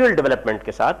ساتھ، گریجول ڈیولپمنٹ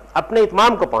کے ساتھ اپنے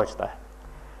اتمام کو پہنچتا ہے،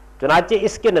 چنانچہ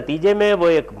اس کے نتیجے میں وہ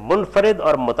ایک منفرد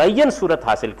اور متعین صورت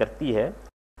حاصل کرتی ہے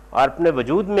اور اپنے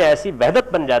وجود میں ایسی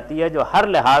وحدت بن جاتی ہے جو ہر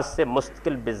لحاظ سے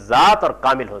مستقل بالذات اور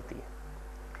کامل ہوتی ہے،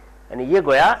 یعنی یہ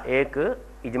گویا ایک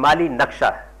اجمالی نقشہ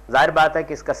ہے۔ ظاہر بات ہے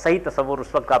کہ اس کا صحیح تصور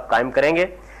اس وقت آپ قائم کریں گے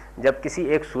جب کسی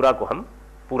ایک سورہ کو ہم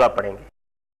پورا پڑھیں گے،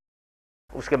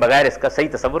 اس کے بغیر اس کا صحیح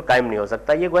تصور قائم نہیں ہو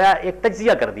سکتا۔ یہ گویا ایک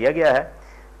تجزیہ کر دیا گیا ہے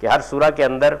کہ ہر سورہ کے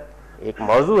اندر ایک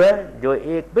موضوع ہے جو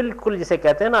ایک بالکل جسے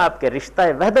کہتے ہیں نا آپ کے رشتہ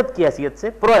وحدت کی حیثیت سے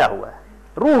پرویا ہوا ہے،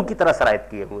 روح کی طرح سرایت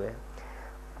کیے ہوئے ہیں۔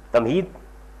 تمہید،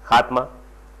 خاتمہ،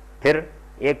 پھر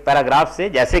ایک پیراگراف سے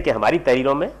جیسے کہ ہماری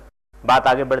تحریروں میں بات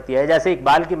آگے بڑھتی ہے، جیسے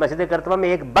اقبال کی مسجد کرتبہ میں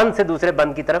ایک بند سے دوسرے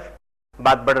بند کی طرف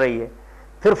بات بڑھ رہی ہے،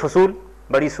 پھر فصول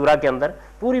بڑی سورہ کے اندر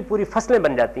پوری پوری فصلیں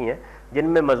بن جاتی ہیں جن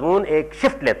میں مضمون ایک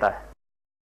شفٹ لیتا ہے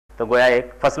تو گویا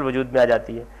ایک فصل وجود میں آ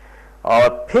جاتی ہے۔ اور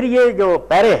پھر یہ جو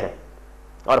پیرے ہیں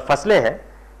اور فصلیں ہیں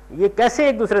یہ کیسے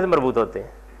ایک دوسرے سے مربوط ہوتے ہیں،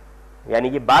 یعنی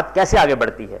یہ بات کیسے آگے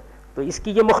بڑھتی ہے، تو اس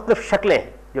کی یہ مختلف شکلیں ہیں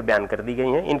جو بیان کر دی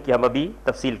گئی ہیں، ان کی ہم ابھی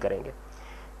تفصیل کریں گے۔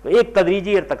 تو ایک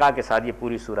تدریجی ارتقاء کے ساتھ یہ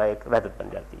پوری سورہ ایک وحدت بن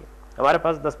جاتی ہے۔ ہمارے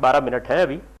پاس 10-12 منٹ ہیں،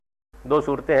 ابھی 2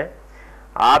 صورتیں ہیں،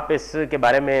 آپ اس کے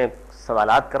بارے میں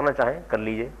سوالات کرنا چاہیں کر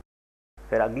لیجئے،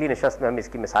 پھر اگلی نشست میں ہم اس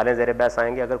کی مثالیں زیر بحث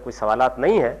آئیں گے۔ اگر کوئی سوالات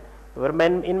نہیں ہیں تو پھر میں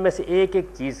ان میں سے ایک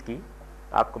ایک چیز کی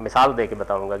آپ کو مثال دے کے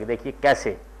بتاؤں گا کہ دیکھیے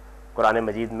کیسے قرآن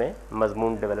مجید میں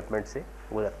مضمون ڈیولپمنٹ سے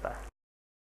گزرتا ہے۔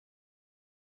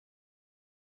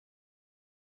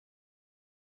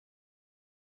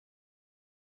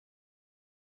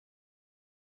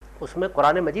 اس میں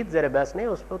قرآن مجید زیر بحث نہیں،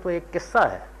 اس میں تو ایک قصہ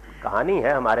ہے، کہانی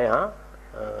ہے ہمارے ہاں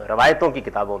روایتوں کی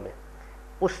کتابوں میں،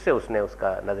 اس سے اس نے اس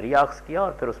کا نظریہ اخذ کیا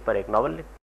اور پھر اس پر ایک ناول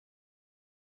لکھا۔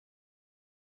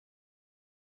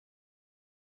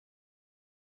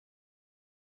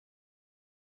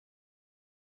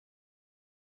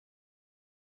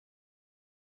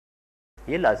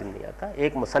 یہ لازم نہیں آتا.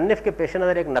 ایک مصنف کے پیش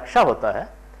نظر ایک نقشہ ہوتا ہے,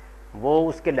 وہ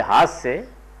اس کے لحاظ سے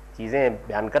چیزیں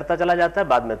بیان کرتا چلا جاتا ہے,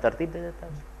 بعد میں ترتیب دے دیتا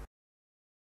ہے.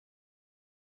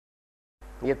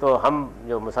 یہ تو ہم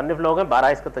جو مصنف لوگ ہیں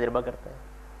بارہ اس کا تجربہ کرتے ہیں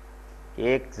کہ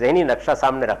ایک ذہنی نقشہ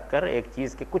سامنے رکھ کر ایک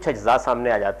چیز کے کچھ اجزاء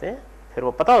سامنے آ جاتے ہیں, پھر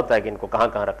وہ پتہ ہوتا ہے کہ ان کو کہاں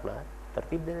کہاں رکھنا ہے,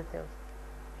 ترتیب دے دیتے ہیں.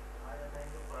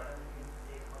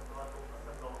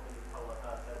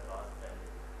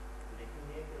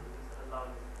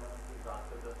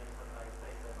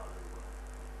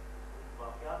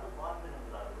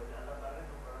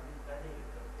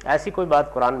 ایسی کوئی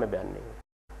بات قرآن میں بیان نہیں ہے.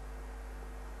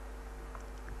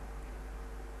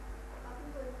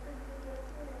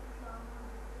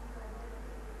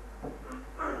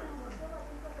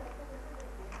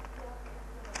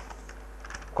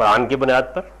 قرآن کی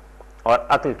بنیاد پر اور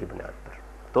عقل کی بنیاد پر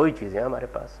دو ہی چیزیں ہیں ہمارے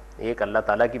پاس. ایک اللہ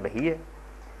تعالیٰ کی وحی ہے,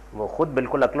 وہ خود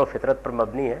بالکل عقل و فطرت پر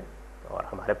مبنی ہے, اور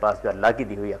ہمارے پاس جو اللہ کی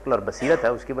دی ہوئی عقل اور بصیرت ہے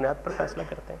اس کی بنیاد پر فیصلہ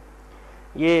کرتے ہیں.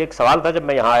 یہ ایک سوال تھا جب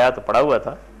میں یہاں آیا تو پڑھا ہوا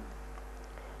تھا.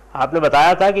 آپ نے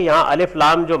بتایا تھا کہ یہاں الف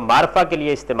لام جو معرفہ کے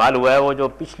لیے استعمال ہوا ہے, وہ جو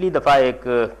پچھلی دفعہ ایک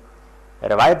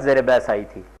روایت زیر بحث آئی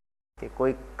تھی کہ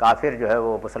کوئی کافر جو ہے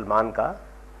وہ مسلمان کا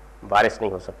وارث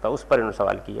نہیں ہو سکتا, اس پر انہوں نے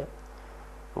سوال کیا.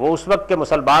 وہ اس وقت کے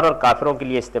مسلمان اور کافروں کے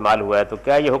لیے استعمال ہوا ہے, تو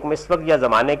کیا یہ حکم اس وقت یا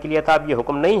زمانے کے لیے تھا, اب یہ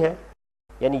حکم نہیں ہے؟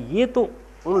 یعنی یہ تو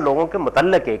ان لوگوں کے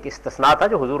متعلق ایک استثناء تھا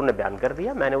جو حضور نے بیان کر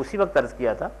دیا. میں نے اسی وقت عرض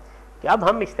کیا تھا کہ اب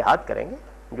ہم اجتہاد کریں گے,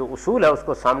 جو اصول ہے اس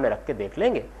کو سامنے رکھ کے دیکھ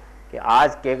لیں گے کہ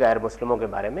آج کے غیر مسلموں کے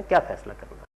بارے میں کیا فیصلہ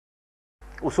کرنا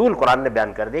ہے. اصول قرآن نے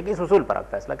بیان کر دیا کہ اس اصول پر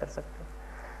آپ فیصلہ کر سکتے ہیں.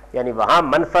 یعنی وہاں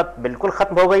منفعت بالکل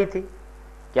ختم ہو گئی تھی,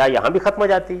 کیا یہاں بھی ختم ہو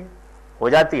جاتی ہے؟ ہو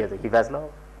جاتی ہے تو یہ فیصلہ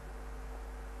ہوگا.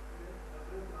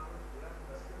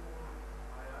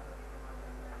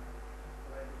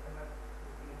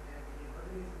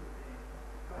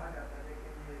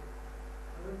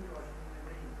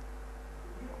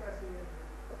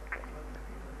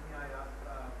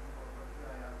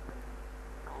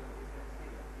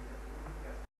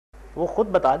 وہ خود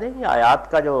بتا دیں گے. آیات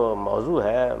کا جو موضوع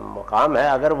ہے, مقام ہے,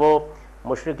 اگر وہ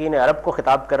مشرکین عرب کو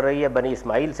خطاب کر رہی ہے, بنی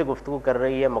اسماعیل سے گفتگو کر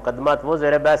رہی ہے, مقدمات وہ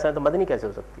زیر بحث ہیں, تو مدنی کیسے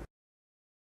ہو سکتی؟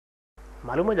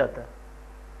 معلوم ہو جاتا ہے.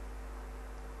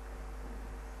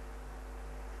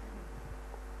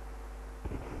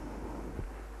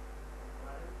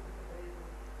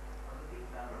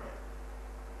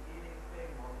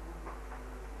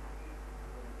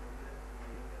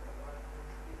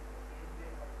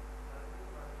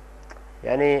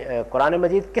 یعنی قرآن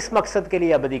مجید کس مقصد کے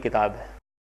لیے ابدی کتاب ہے؟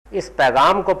 اس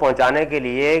پیغام کو پہنچانے کے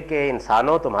لیے کہ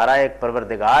انسانوں تمہارا ایک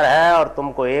پروردگار ہے اور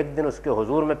تم کو ایک دن اس کے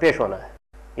حضور میں پیش ہونا ہے,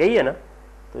 یہی ہے نا.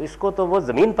 تو اس کو تو وہ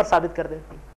زمین پر ثابت کر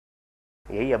دیتی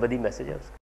ہے, یہی ابدی میسج ہے اس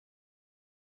کا.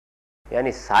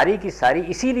 یعنی ساری کی ساری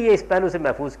اسی لیے اس پہلو سے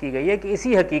محفوظ کی گئی ہے کہ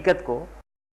اسی حقیقت کو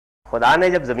خدا نے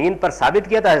جب زمین پر ثابت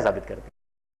کیا تھا, ثابت کر دیا.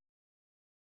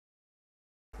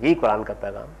 یہی قرآن کا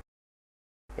پیغام.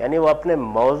 یعنی وہ اپنے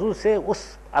موضوع سے اس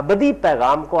ابدی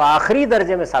پیغام کو آخری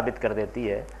درجے میں ثابت کر دیتی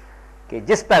ہے کہ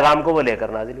جس پیغام کو وہ لے کر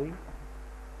نازل ہوئی.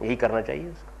 یہی کرنا چاہیے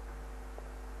اس کو.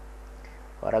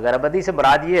 اور اگر ابدی سے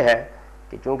مراد یہ ہے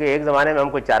کہ چونکہ ایک زمانے میں ہم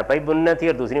کو چارپائی بننا تھی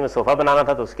اور دوسری میں صوفہ بنانا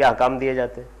تھا تو اس کے احکام دیے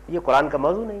جاتے, یہ قرآن کا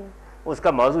موضوع نہیں ہے. اس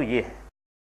کا موضوع یہ ہے,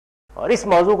 اور اس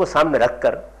موضوع کو سامنے رکھ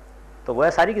کر تو وہ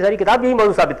ساری کی ساری کتاب یہی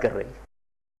موضوع ثابت کر رہی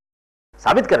ہے.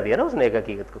 ثابت کر دیا نا اس نے ایک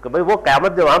حقیقت کو کہ بھائی وہ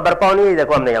قیامت جو وہاں برپا ہونی ہے,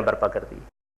 دیکھو ہم نے یہاں برپا کر دی.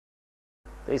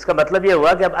 تو اس کا مطلب یہ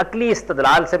ہوا کہ اب عقلی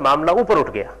استدلال سے معاملہ اوپر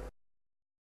اٹھ گیا.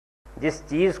 جس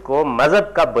چیز کو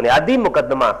مذہب کا بنیادی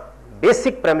مقدمہ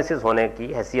بیسک پریمیسز ہونے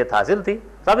کی حیثیت حاصل تھی,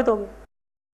 ثابت ہو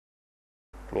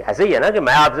گئی. ایسے ہی ہے نا کہ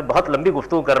میں آپ سے بہت لمبی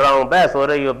گفتگو کر رہا ہوں, بحث ہو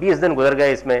رہی ہو, 20 دن گزر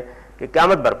گئے اس میں کہ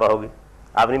قیامت برپا ہوگی,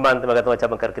 آپ نہیں مانتے, میں کہتا ہوں اچھا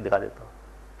میں کر کے دکھا دیتا ہوں,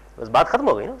 بس بات ختم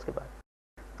ہو گئی نا اس کے بعد.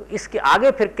 تو اس کے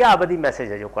آگے پھر کیا ابدی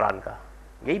میسج ہے جو قرآن کا,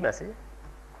 یہی میسج ہے.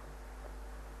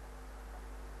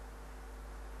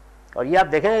 اور یہ آپ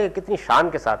دیکھیں گے کہ کتنی شان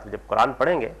کے ساتھ جب قرآن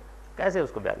پڑھیں گے کیسے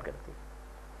اس کو بیان کرتی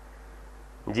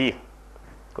ہے. جی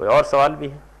کوئی اور سوال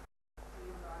بھی ہے؟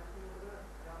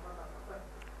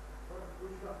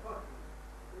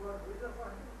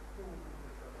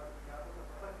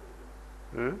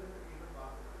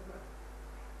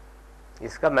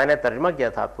 اس کا میں نے ترجمہ کیا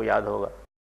تھا, آپ کو یاد ہوگا,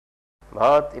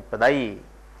 بہت ابتدائی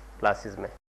کلاسز میں,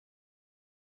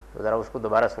 تو ذرا اس کو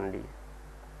دوبارہ سن لیجیے,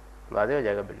 واضح ہو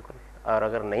جائے گا بالکل. اور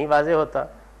اگر نہیں واضح ہوتا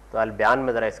تو البیان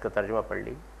میں ذرا اس کا ترجمہ پڑھ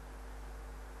لیجیے.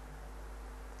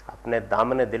 اپنے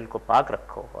دامن دل کو پاک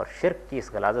رکھو اور شرک کی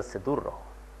اس غلاظت سے دور رہو.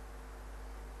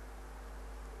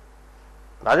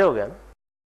 واضح ہو گیا نا؟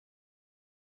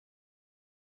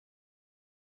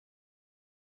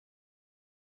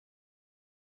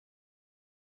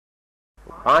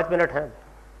 5 منٹ ہیں.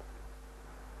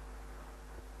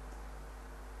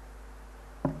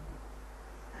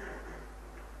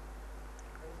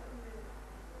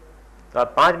 تو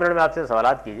آپ 5 منٹ میں آپ سے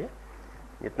سوالات کیجئے،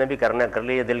 جتنے بھی کرنے کر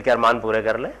لیجیے، دل کے ارمان پورے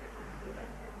کر لیں.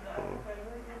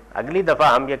 اگلی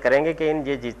دفعہ ہم یہ کریں گے کہ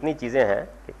یہ جتنی چیزیں ہیں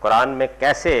کہ قرآن میں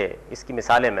کیسے، اس کی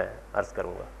مثالیں میں عرض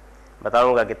کروں گا،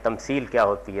 بتاؤں گا کہ تمثیل کیا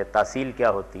ہوتی ہے، تاصیل کیا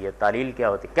ہوتی ہے، تعلیل کیا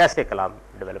ہوتی ہے، کیسے کلام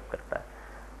ڈیولپ کرتا ہے.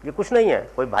 یہ کچھ نہیں ہے،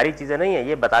 کوئی بھاری چیزیں نہیں ہیں،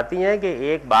 یہ بتاتی ہیں کہ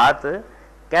ایک بات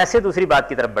کیسے دوسری بات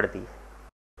کی طرف بڑھتی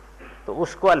ہے، تو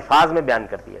اس کو الفاظ میں بیان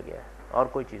کر دیا گیا ہے، اور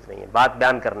کوئی چیز نہیں ہے بات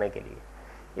بیان کرنے کے لیے.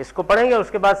 اس کو پڑھیں گے، اس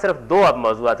کے بعد صرف 2 اب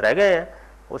موضوعات رہ گئے ہیں،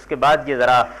 اس کے بعد یہ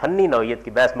ذرا فنی نوعیت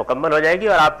کی بحث مکمل ہو جائے گی،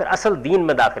 اور آپ پھر اصل دین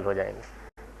میں داخل ہو جائیں گے.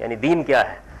 یعنی دین کیا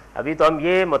ہے. ابھی تو ہم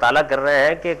یہ مطالعہ کر رہے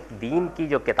ہیں کہ دین کی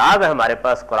جو کتاب ہے ہمارے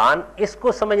پاس قرآن، اس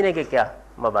کو سمجھنے کے کیا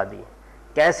مبادی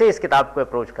ہیں، کیسے اس کتاب کو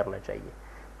اپروچ کرنا چاہیے.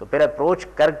 تو پھر اپروچ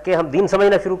کر کے ہم دین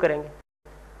سمجھنا شروع کریں گے.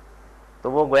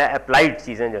 تو وہ گویا اپلائیڈ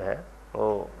چیزیں جو ہیں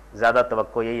وہ زیادہ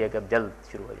توقع یہی ہے کہ اب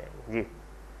جلد شروع ہو جائیں گی. جی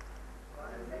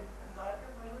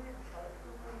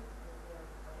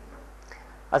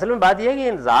اصل میں بات یہ ہے کہ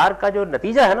انذار کا جو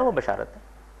نتیجہ ہے نا وہ بشارت ہے.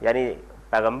 یعنی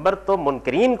پیغمبر تو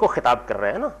منکرین کو خطاب کر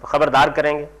رہے ہیں نا، تو خبردار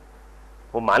کریں گے،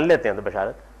 وہ مان لیتے ہیں تو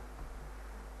بشارت ہے.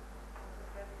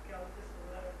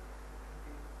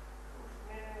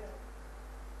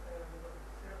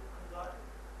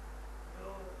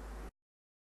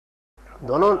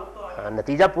 دونوں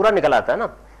نتیجہ پورا نکل آتا ہے نا.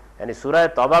 یعنی سورہ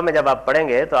توبہ میں جب آپ پڑھیں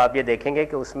گے تو آپ یہ دیکھیں گے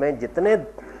کہ اس میں جتنے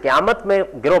قیامت میں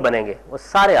گروہ بنیں گے وہ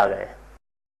سارے آ گئے ہیں.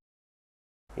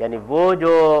 یعنی وہ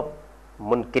جو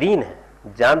منکرین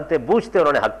ہیں، جانتے بوجھتے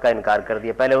انہوں نے حق کا انکار کر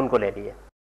دیا، پہلے ان کو لے لیے.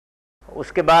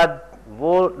 اس کے بعد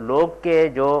وہ لوگ کے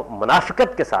جو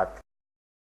منافقت کے ساتھ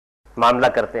معاملہ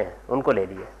کرتے ہیں ان کو لے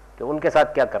لیے کہ ان کے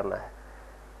ساتھ کیا کرنا ہے.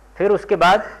 پھر اس کے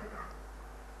بعد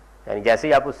یعنی جیسے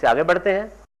ہی آپ اس سے آگے بڑھتے ہیں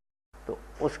تو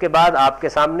اس کے بعد آپ کے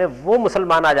سامنے وہ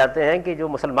مسلمان آ جاتے ہیں کہ جو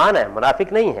مسلمان ہیں،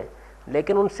 منافق نہیں ہیں،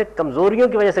 لیکن ان سے کمزوریوں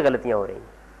کی وجہ سے غلطیاں ہو رہی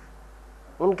ہیں.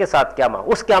 ان کے ساتھ کیا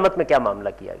اس قیامت میں کیا معاملہ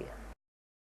کیا گیا.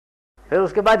 پھر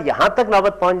اس کے بعد یہاں تک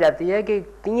نوبت پہنچ جاتی ہے کہ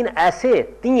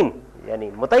 3 یعنی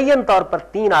متعین طور پر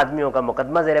 3 آدمیوں کا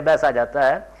مقدمہ زیر بحث آ جاتا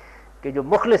ہے کہ جو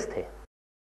مخلص تھے،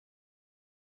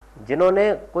 جنہوں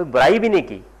نے کوئی برائی بھی نہیں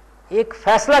کی، ایک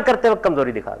فیصلہ کرتے وقت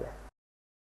کمزوری دکھا گئے،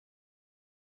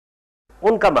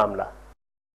 ان کا معاملہ.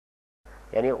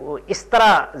 یعنی وہ اس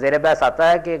طرح زیر بحث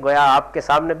آتا ہے کہ گویا آپ کے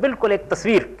سامنے بالکل ایک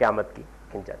تصویر قیامت کی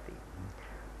کھنچ جاتی ہے،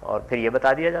 اور پھر یہ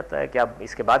بتا دیا جاتا ہے کہ اب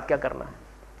اس کے بعد کیا کرنا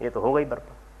ہے. یہ تو ہو گئی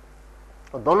برپا.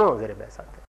 اور دونوں زیر بحث آتے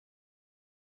ہیں.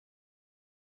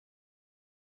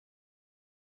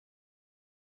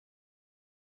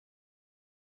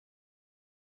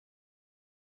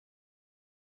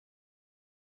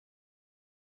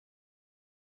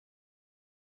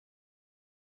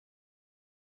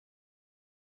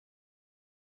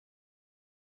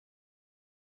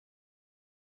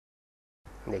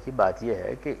 دیکھیے بات یہ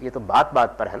ہے کہ یہ تو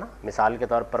بات پر ہے نا. مثال کے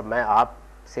طور پر میں آپ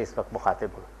سے اس وقت مخاطب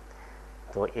ہوں،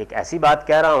 تو ایک ایسی بات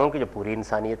کہہ رہا ہوں کہ جو پوری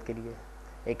انسانیت کے لیے،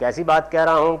 ایک ایسی بات کہہ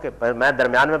رہا ہوں کہ میں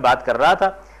درمیان میں بات کر رہا تھا،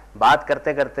 بات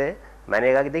کرتے کرتے میں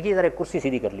نے کہا کہ دیکھیے ذرا ایک کرسی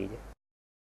سیدھی کر لیجیے.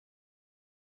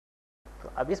 تو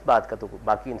اب اس بات کا تو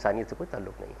باقی انسانیت سے کوئی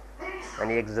تعلق نہیں ہے.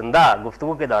 یعنی ایک زندہ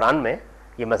گفتگو کے دوران میں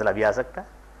یہ مسئلہ بھی آ سکتا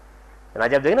ہے.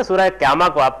 جب دیکھیں نا سورہ قیامہ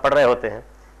کو آپ پڑھ رہے ہوتے ہیں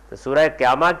تو سورہ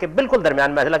قیامہ کے بالکل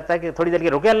درمیان میں ایسا لگتا ہے کہ تھوڑی دیر کے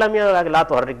رکے اللہ میاں لا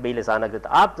تحرک بہ لسانک،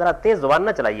 آپ ذرا تیز زبان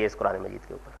نہ چلائیے اس قرآن مجید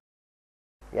کے اوپر.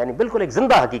 یعنی بالکل ایک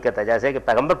زندہ حقیقت ہے، جیسے کہ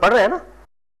پیغمبر پڑھ رہے ہیں نا،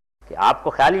 کہ آپ کو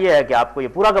خیال یہ ہے کہ آپ کو یہ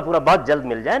پورا کا پورا بہت جلد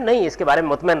مل جائے. نہیں، اس کے بارے میں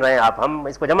مطمئن رہیں آپ، ہم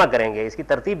اس کو جمع کریں گے، اس کی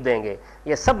ترتیب دیں گے،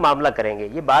 یہ سب معاملہ کریں گے.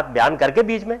 یہ بات بیان کر کے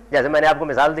بیچ میں جیسے میں نے آپ کو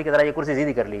مثال دی کہ ذرا یہ کرسی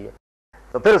سیدھی کر لیجیے،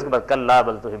 تو پھر اس کے بعد کلا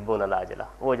بل تحبون العاجلہ،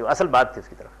 وہ جو اصل بات تھی اس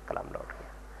کی طرف کلام لوٹ گیا.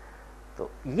 تو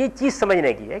یہ چیز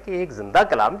سمجھنے کی ہے کہ ایک زندہ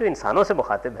کلام جو انسانوں سے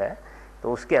مخاطب ہے،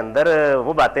 تو اس کے اندر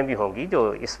وہ باتیں بھی ہوں گی جو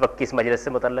اس وقت کی اس مجلس سے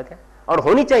متعلق ہیں، اور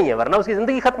ہونی چاہیے، ورنہ اس کی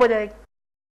زندگی ختم ہو جائے گی.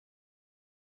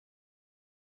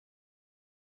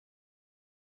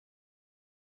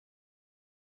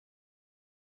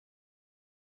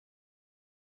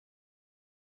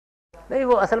 نہیں،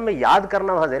 وہ اصل میں یاد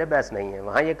کرنا وہاں زیر بحث نہیں ہے.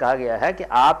 وہاں یہ کہا گیا ہے کہ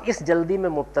آپ اس جلدی میں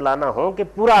مبتلا نہ ہوں کہ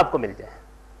پورا آپ کو مل جائے.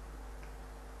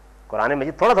 قرآن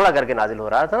مجید تھوڑا تھوڑا کر کے نازل ہو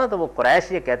رہا تھا نا، تو وہ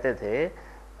قریش یہ کہتے تھے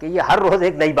کہ یہ ہر روز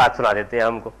ایک نئی بات سنا دیتے ہیں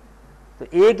ہم کو، تو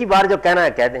ایک ہی بار جو کہنا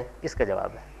ہے کہہ دیں. اس کا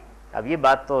جواب ہے اب یہ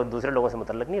بات تو دوسرے لوگوں سے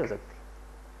متعلق نہیں ہو سکتی.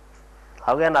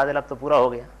 ہو گیا نازل، اب تو پورا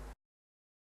ہو گیا.